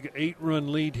with a big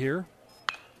 8-run lead here.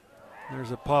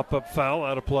 There's a pop-up foul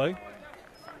out of play.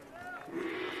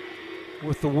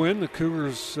 With the win, the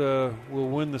Cougars will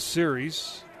win the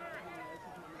series.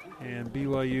 And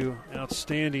BYU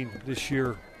outstanding this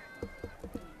year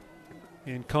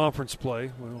in conference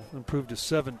play. Will improve to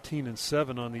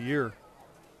 17-7 on the year.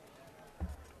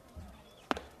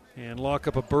 And lock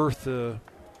up a berth,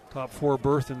 top 4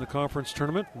 berth in the conference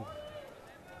tournament.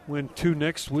 Win 2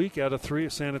 next week out of 3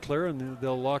 at Santa Clara, and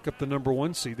they'll lock up the number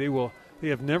 1 seed. They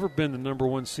have never been the number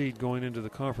 1 seed going into the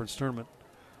conference tournament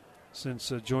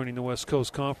since joining the West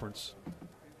Coast Conference.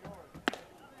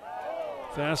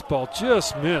 Fastball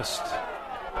just missed.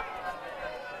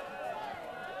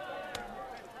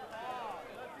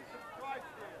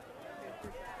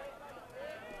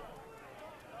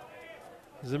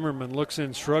 Zimmerman looks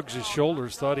in, shrugs his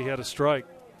shoulders, thought he had a strike.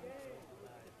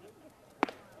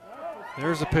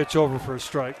 There's a pitch over for a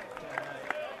strike.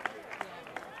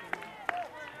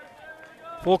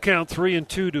 Full count, 3-2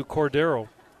 to Cordero.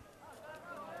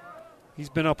 He's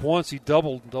been up once. He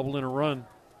doubled in a run.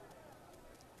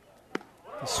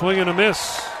 A swing and a miss.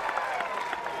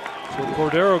 So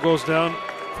Cordero goes down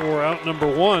for out number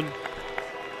 1.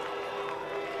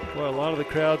 Well, a lot of the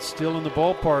crowd still in the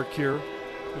ballpark here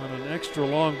on an extra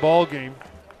long ball game.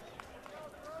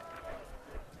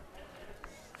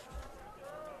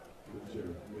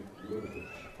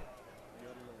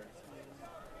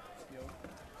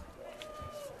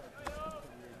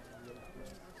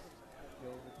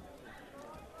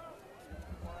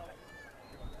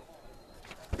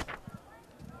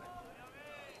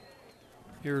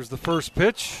 Here's the first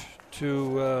pitch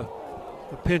to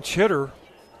the pinch hitter.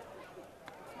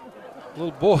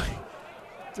 Little boy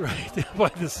right there by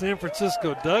the San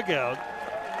Francisco dugout.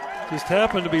 Just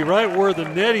happened to be right where the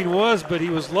netting was, but he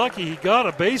was lucky he got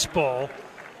a baseball.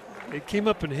 It came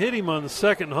up and hit him on the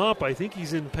second hop. I think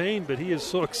he's in pain, but he is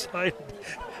so excited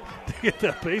to get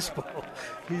that baseball.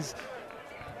 He's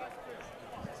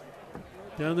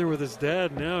down there with his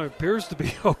dad now. It appears to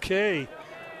be okay.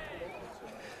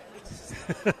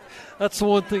 That's the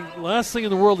one thing, last thing in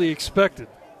the world he expected.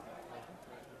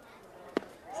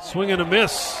 Swing and a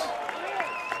miss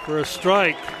for a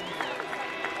strike.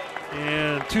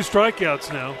 And 2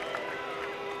 strikeouts now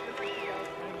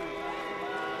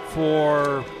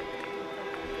for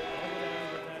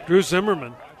Drew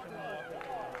Zimmerman.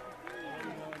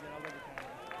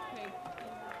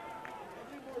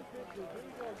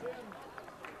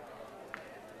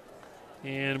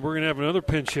 And we're going to have another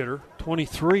pinch hitter.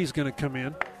 23 is going to come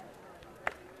in.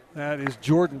 That is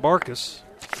Jordan Barkus.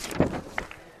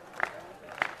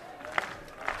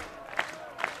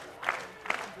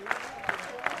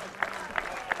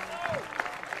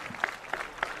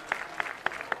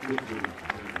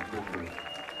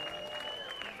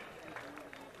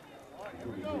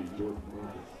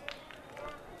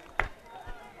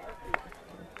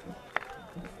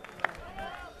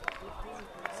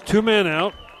 Two men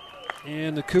out,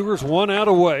 and the Cougars 1 out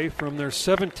away from their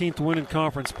 17th win in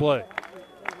conference play.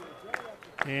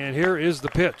 And here is the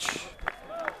pitch.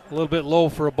 A little bit low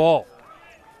for a ball.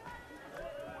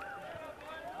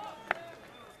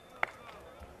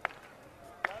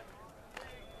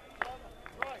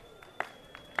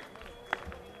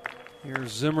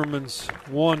 Here's Zimmerman's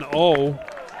 1-0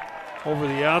 over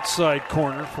the outside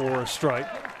corner for a strike.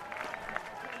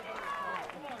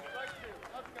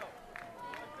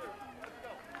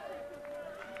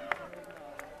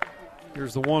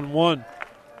 Here's the 1-1.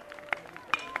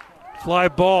 Fly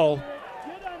ball.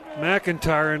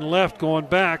 McIntyre in left going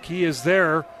back. He is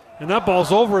there. And that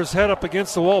ball's over his head up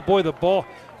against the wall. Boy, the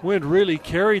wind really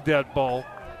carried that ball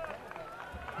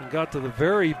and got to the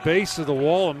very base of the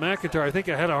wall. And McIntyre, I think,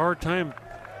 I had a hard time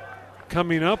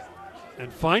coming up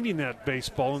and finding that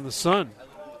baseball in the sun.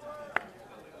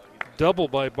 Double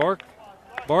by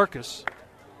Barkus.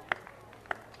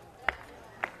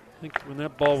 I think when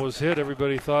that ball was hit,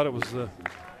 everybody thought it was the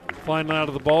final out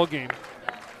of the ball game.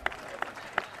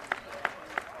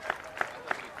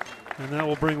 And that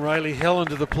will bring Riley Helen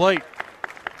to the plate.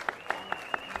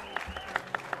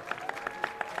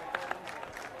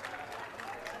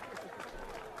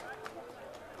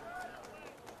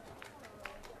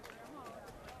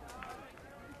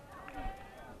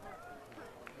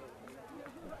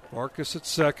 Barkus at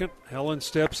second. Helen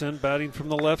steps in, batting from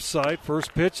the left side.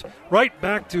 First pitch, right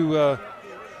back to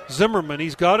Zimmerman.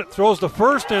 He's got it, throws to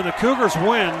first, and the Cougars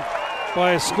win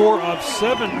by a score of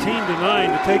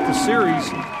 17-9 to take the series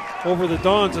over the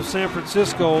Dons of San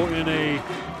Francisco in a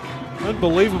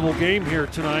unbelievable game here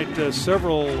tonight.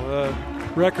 Several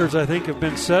records, I think, have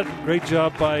been set. Great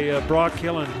job by Brock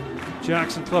Hill and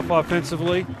Jackson Clough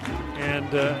offensively. And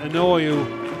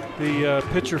Inoue, the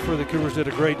pitcher for the Cougars, did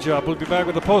a great job. We'll be back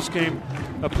with the postgame,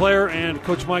 a player and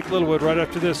Coach Mike Littlewood right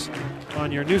after this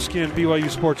on your new skin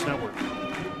BYU Sports Network.